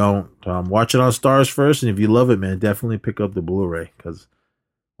if you don't, watch it on Stars first. And if you love it, man, definitely pick up the Blu-ray. Because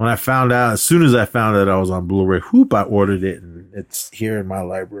when I found out, as soon as I found out I was on Blu-ray, I ordered it, and it's here in my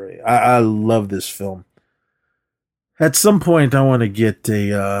library. I love this film. At some point, I want to get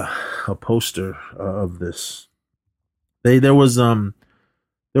a poster of this. There was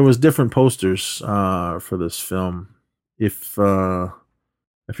different posters for this film. If you're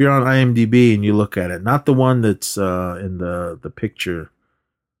on IMDb and you look at it, not the one that's in the picture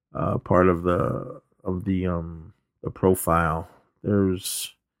part of the profile.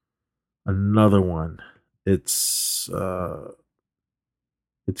 There's another one. It's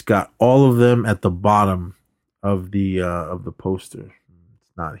got all of them at the bottom of the poster.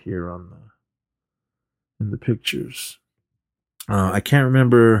 It's not here in the pictures. I can't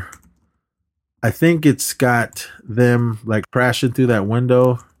remember. I think it's got them like crashing through that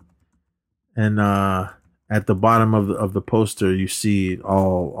window, and at the bottom of the poster you see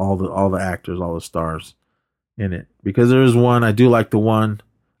all the actors, all the stars in it. Because there is one, I do like the one.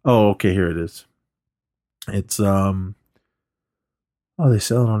 Oh, okay, here it is. It's they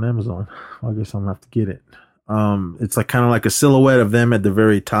sell it on Amazon. Well, I guess I'm gonna have to get it. It's like kind of like a silhouette of them at the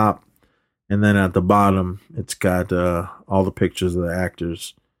very top, and then at the bottom it's got all the pictures of the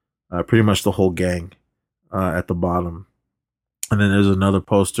actors, pretty much the whole gang at the bottom. And then there's another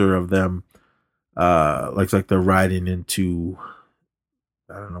poster of them, looks like they're riding into,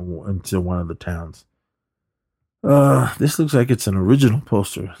 I don't know, into one of the towns. This looks like it's an original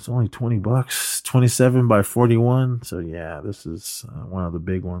poster. It's only $20, 27 by 41. So yeah, this is one of the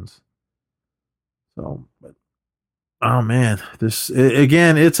big ones. So, but oh man,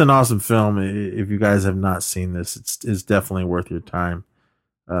 again, it's an awesome film. If you guys have not seen this, it's definitely worth your time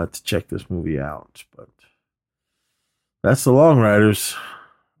to check this movie out. But that's the Long Riders.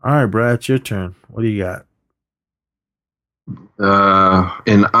 All right, Brad, it's your turn. What do you got?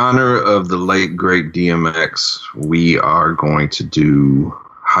 In honor of the late great DMX, we are going to do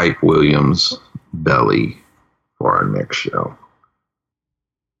Hype Williams' Belly for our next show.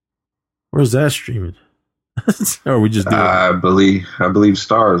 Where's that streaming? Or we just do I believe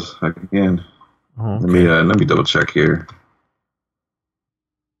Stars again. Oh, okay. Let me double check here.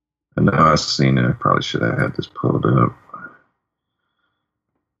 I know I've seen it. I probably should have had this pulled up.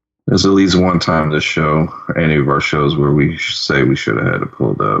 There's at least one time this show, any of our shows, where we say we should have had it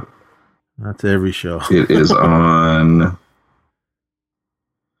pulled up. That's every show. It is on.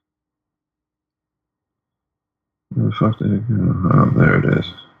 Where the fuck did it go? Oh, there it is.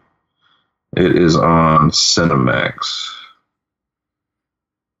 It is on Cinemax.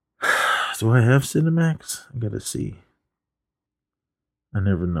 Do I have Cinemax? I gotta see. I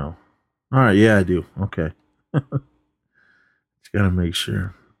never know. All right, yeah, I do. Okay. Just gotta make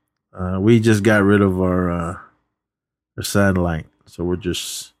sure. We just got rid of our satellite, so we're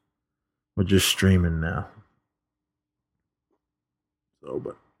just streaming now. So,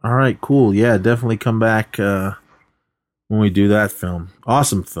 but all right, cool. Yeah, definitely come back when we do that film.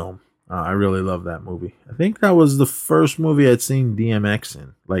 Awesome film. I really love that movie. I think that was the first movie I'd seen DMX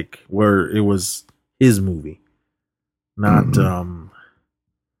in, like where it was his movie, not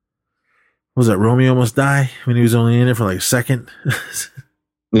what was that, Romeo Must Die, when he was only in it for like a second.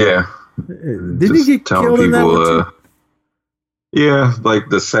 Yeah. Didn't he get killed in that one too? Yeah, like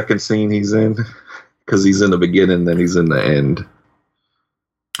the second scene he's in, because he's in the beginning, then he's in the end.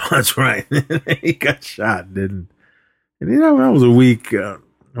 That's right. He got shot, didn't? And that was a weak.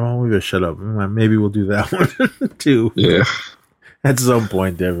 Well, we better shut up. Maybe we'll do that one too. Yeah. At some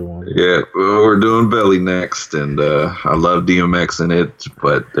point, everyone. Yeah, we're doing Belly next, and I love DMX in it,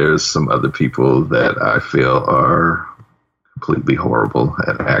 but there's some other people that I feel are completely horrible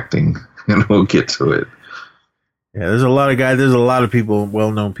at acting, and we'll get to it. Yeah, there's a lot of guys. There's a lot of people,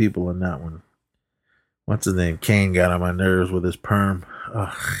 well-known people in that one. What's his name? Kane got on my nerves with his perm.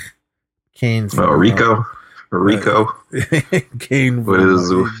 Ugh. Kane's from Rico. Kane. What is?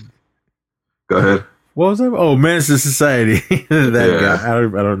 Go ahead. What was that? Oh, Menace to Society. That guy.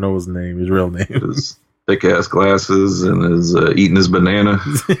 I don't know his name. His real name. His thick ass glasses and his eating his banana.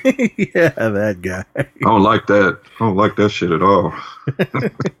 Yeah, that guy. I don't like that. I don't like that shit at all.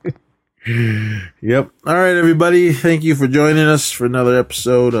 Yep. All right, everybody. Thank you for joining us for another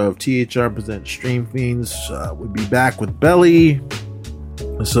episode of THR Presents Stream Fiends. We'll be back with Belly.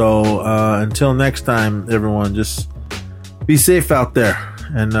 So until next time, everyone, just be safe out there.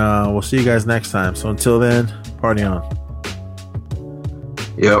 And we'll see you guys next time. So until then, party on.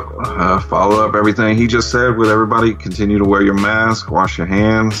 Yep. Follow up everything he just said with everybody. Continue to wear your mask, wash your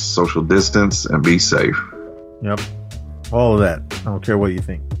hands, social distance, and be safe. Yep. All of that. I don't care what you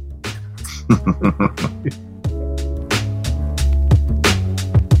think.